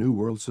of the New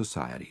World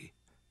Society.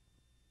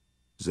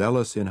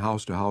 Zealous in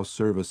house-to-house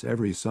service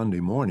every Sunday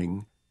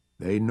morning,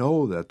 they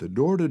know that the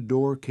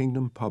door-to-door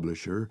kingdom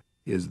publisher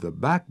is the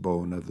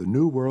backbone of the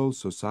New World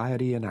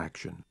Society in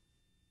action.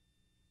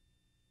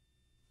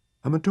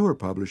 A mature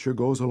publisher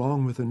goes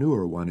along with a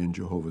newer one in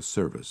Jehovah's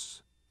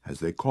service, as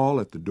they call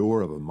at the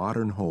door of a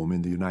modern home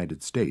in the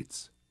United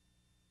States.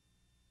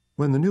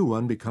 When the new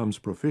one becomes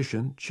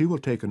proficient, she will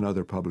take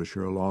another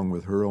publisher along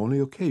with her only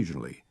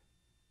occasionally,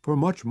 for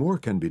much more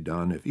can be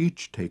done if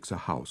each takes a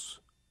house.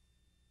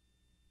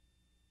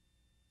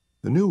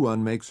 The new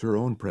one makes her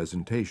own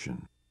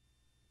presentation,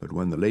 but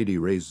when the lady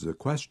raises a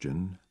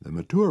question, the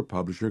mature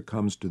publisher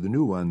comes to the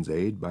new one's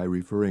aid by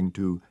referring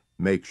to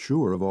 "make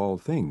sure of all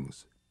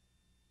things."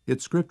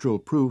 Its scriptural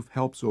proof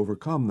helps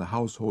overcome the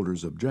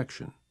householder's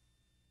objection.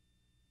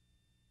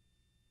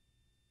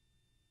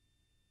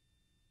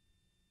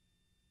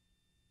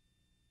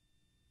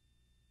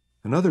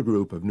 Another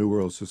group of New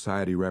World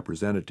Society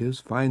representatives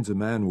finds a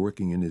man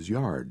working in his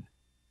yard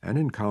and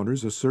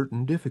encounters a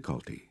certain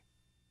difficulty.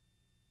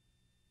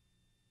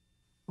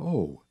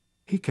 "Oh,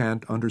 he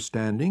can't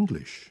understand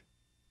English."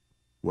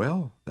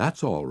 Well,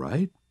 that's all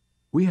right.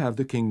 We have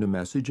the kingdom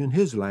message in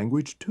his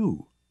language,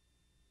 too.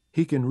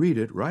 He can read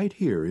it right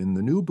here in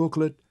the new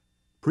booklet,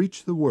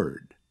 Preach the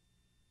Word.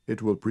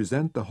 It will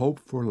present the hope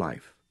for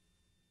life.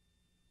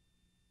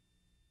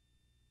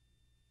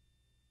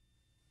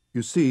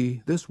 You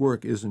see, this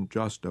work isn't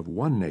just of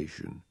one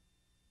nation,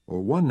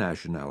 or one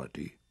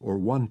nationality, or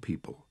one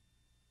people.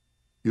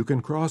 You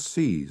can cross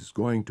seas,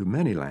 going to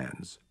many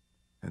lands,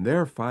 and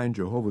there find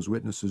Jehovah's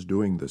Witnesses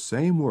doing the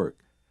same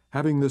work,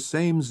 having the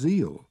same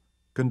zeal,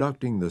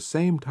 conducting the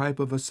same type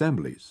of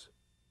assemblies.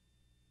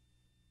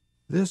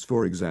 This,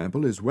 for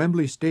example, is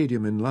Wembley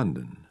Stadium in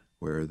London,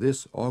 where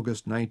this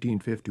August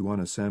 1951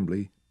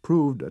 assembly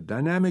proved a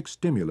dynamic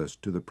stimulus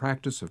to the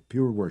practice of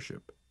pure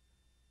worship.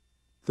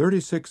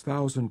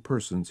 36,000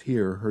 persons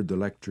here heard the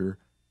lecture,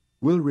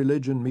 "Will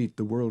Religion Meet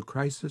the World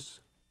Crisis?"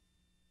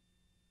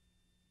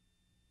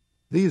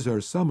 These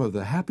are some of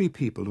the happy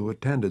people who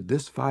attended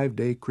this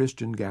 5-day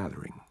Christian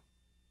gathering.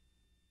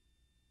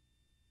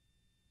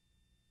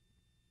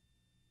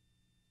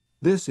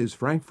 This is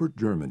Frankfurt,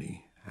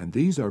 Germany, and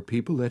these are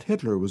people that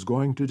Hitler was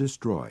going to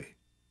destroy.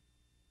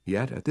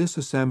 Yet at this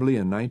assembly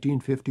in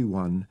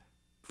 1951,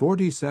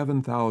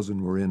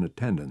 47,000 were in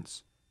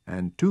attendance,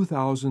 and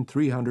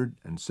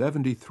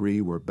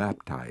 2,373 were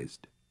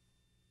baptized.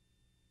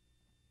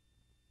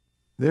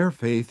 Their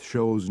faith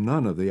shows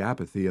none of the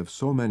apathy of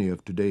so many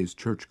of today's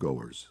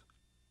churchgoers.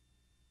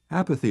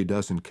 Apathy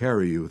doesn't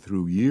carry you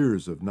through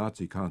years of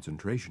Nazi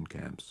concentration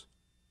camps,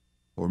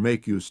 or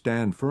make you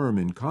stand firm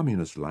in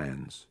communist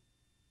lands,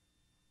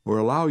 or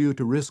allow you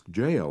to risk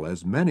jail,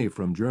 as many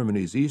from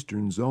Germany's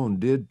eastern zone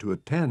did to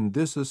attend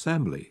this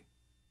assembly.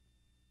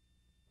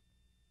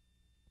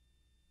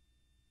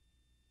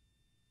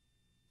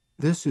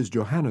 This is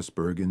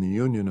Johannesburg in the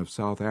Union of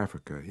South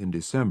Africa in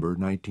December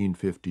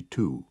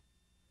 1952.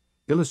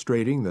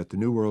 Illustrating that the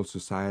New World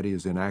Society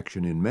is in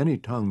action in many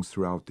tongues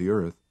throughout the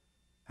earth,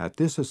 at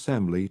this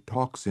assembly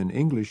talks in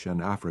English and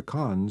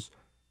Afrikaans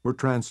were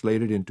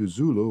translated into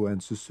Zulu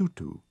and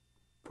Sesotho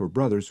for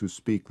brothers who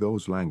speak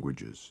those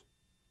languages.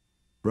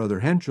 Brother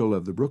Henschel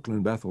of the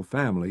Brooklyn Bethel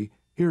family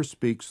here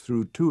speaks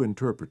through 2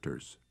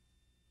 interpreters.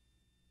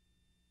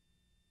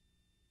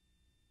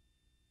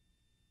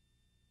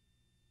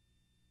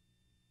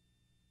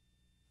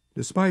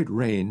 Despite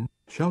rain,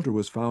 shelter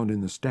was found in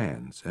the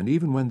stands, and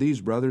even when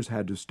these brothers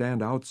had to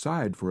stand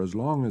outside for as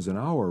long as an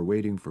hour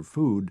waiting for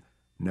food,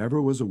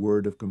 never was a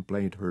word of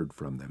complaint heard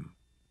from them.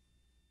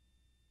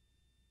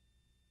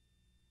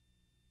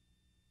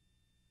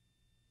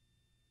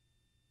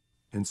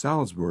 In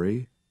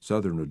Salisbury,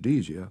 southern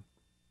Rhodesia,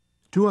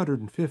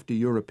 250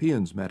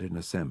 Europeans met in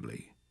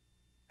assembly,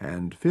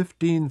 and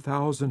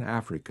 15,000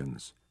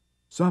 Africans,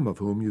 some of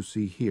whom you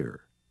see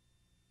here.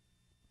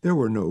 There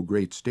were no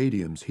great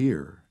stadiums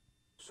here,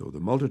 so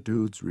the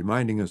multitudes,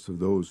 reminding us of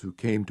those who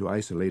came to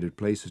isolated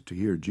places to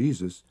hear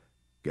Jesus,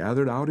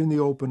 gathered out in the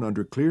open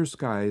under clear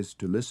skies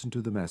to listen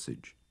to the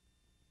message.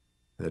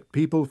 That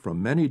people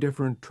from many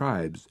different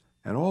tribes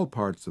and all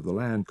parts of the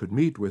land could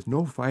meet with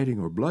no fighting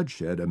or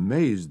bloodshed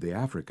amazed the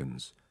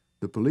Africans,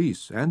 the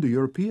police, and the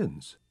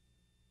Europeans.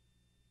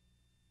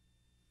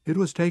 It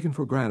was taken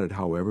for granted,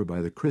 however,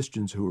 by the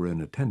Christians who were in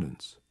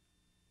attendance.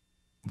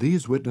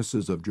 These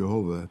witnesses of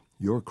Jehovah,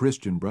 your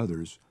Christian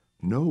brothers,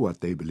 know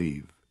what they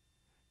believe,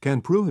 can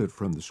prove it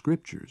from the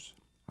Scriptures,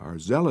 are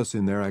zealous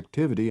in their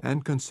activity,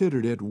 and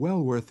considered it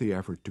well worth the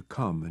effort to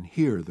come and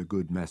hear the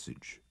good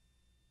message.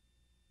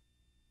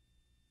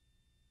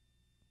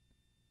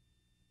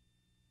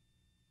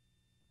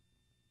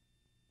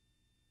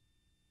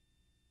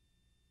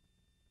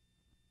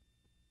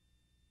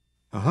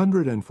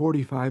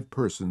 145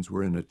 persons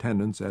were in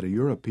attendance at a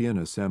European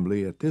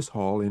assembly at this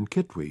hall in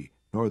Kitwe,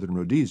 northern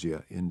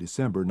Rhodesia, in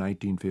December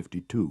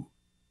 1952.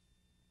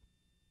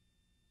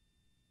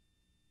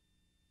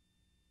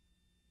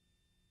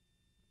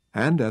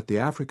 And at the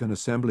African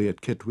assembly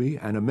at Kitwe,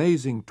 an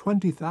amazing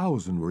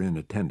 20,000 were in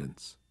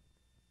attendance.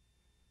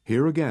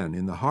 Here again,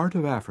 in the heart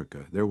of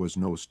Africa, there was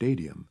no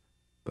stadium,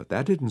 but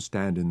that didn't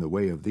stand in the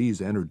way of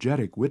these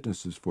energetic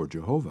witnesses for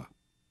Jehovah.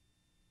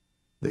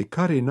 They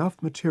cut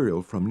enough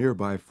material from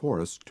nearby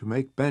forests to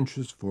make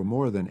benches for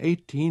more than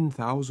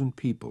 18,000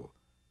 people,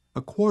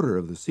 a quarter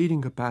of the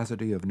seating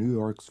capacity of New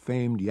York's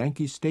famed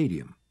Yankee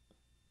Stadium.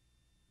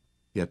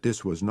 Yet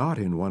this was not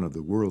in one of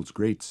the world's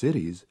great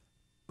cities,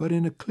 but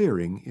in a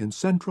clearing in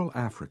Central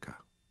Africa.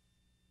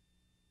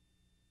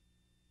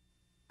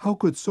 How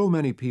could so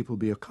many people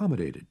be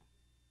accommodated?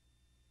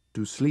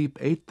 To sleep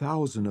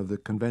 8,000 of the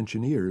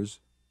conventioneers,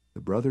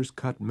 the brothers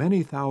cut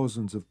many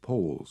thousands of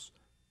poles,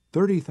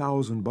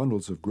 30,000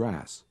 bundles of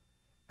grass,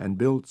 and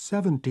built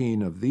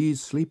 17 of these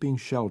sleeping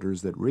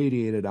shelters that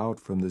radiated out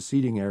from the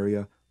seating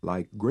area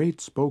like great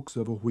spokes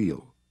of a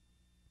wheel.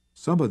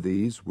 Some of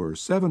these were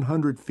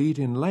 700 feet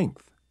in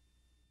length.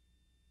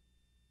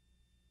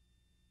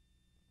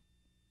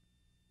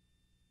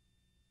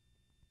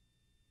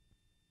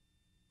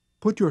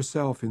 Put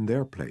yourself in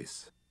their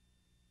place.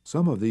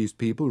 Some of these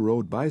people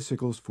rode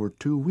bicycles for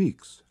 2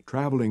 weeks,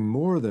 traveling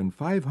more than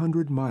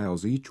 500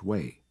 miles each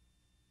way.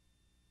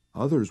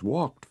 Others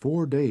walked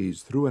 4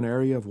 days through an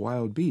area of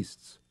wild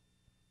beasts,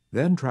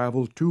 then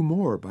traveled 2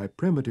 more by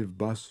primitive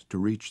bus to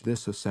reach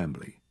this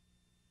assembly.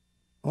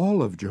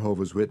 All of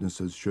Jehovah's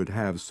Witnesses should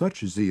have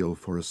such zeal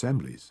for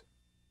assemblies.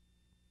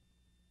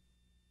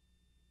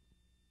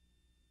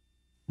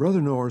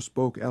 Brother Knorr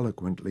spoke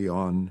eloquently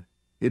on,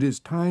 "It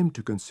is time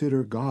to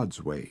consider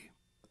God's way."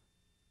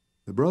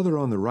 The brother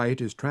on the right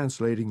is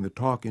translating the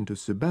talk into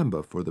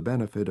Sibemba for the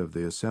benefit of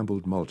the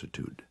assembled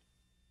multitude.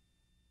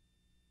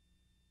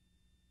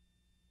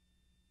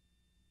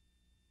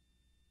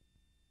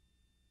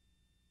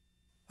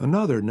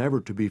 Another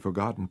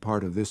never-to-be-forgotten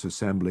part of this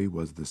assembly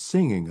was the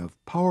singing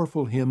of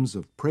powerful hymns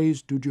of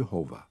praise to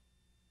Jehovah.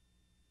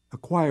 A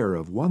choir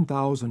of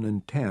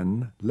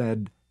 1,010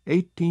 led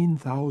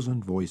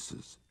 18,000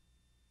 voices.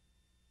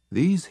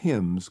 These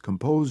hymns,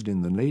 composed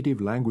in the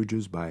native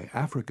languages by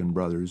African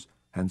brothers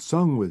and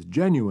sung with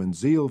genuine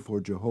zeal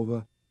for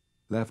Jehovah,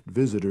 left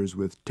visitors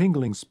with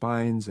tingling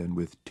spines and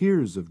with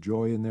tears of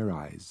joy in their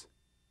eyes.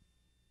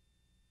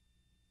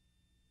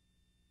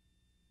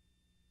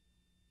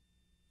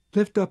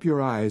 "Lift up your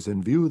eyes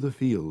and view the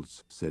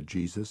fields," said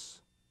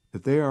Jesus,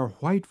 "that they are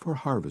white for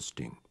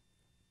harvesting.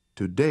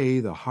 Today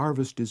the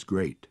harvest is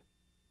great.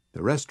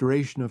 The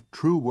restoration of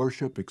true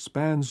worship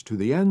expands to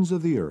the ends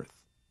of the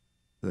earth.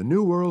 The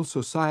New World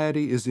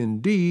Society is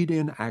indeed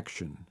in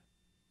action.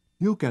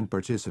 You can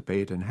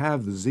participate and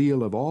have the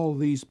zeal of all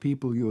these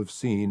people you have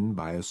seen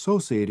by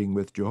associating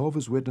with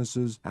Jehovah's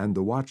Witnesses and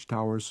the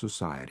Watchtower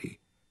Society,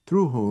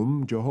 through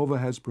whom Jehovah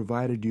has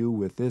provided you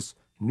with this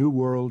New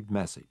World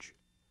message.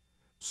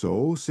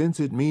 So, since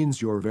it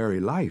means your very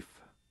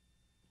life,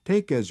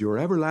 take as your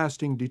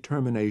everlasting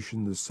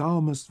determination the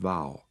psalmist's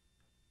vow,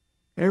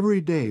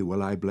 'Every day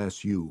will I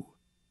bless you,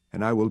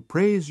 and I will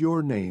praise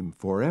your name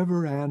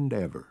forever and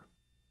ever.'"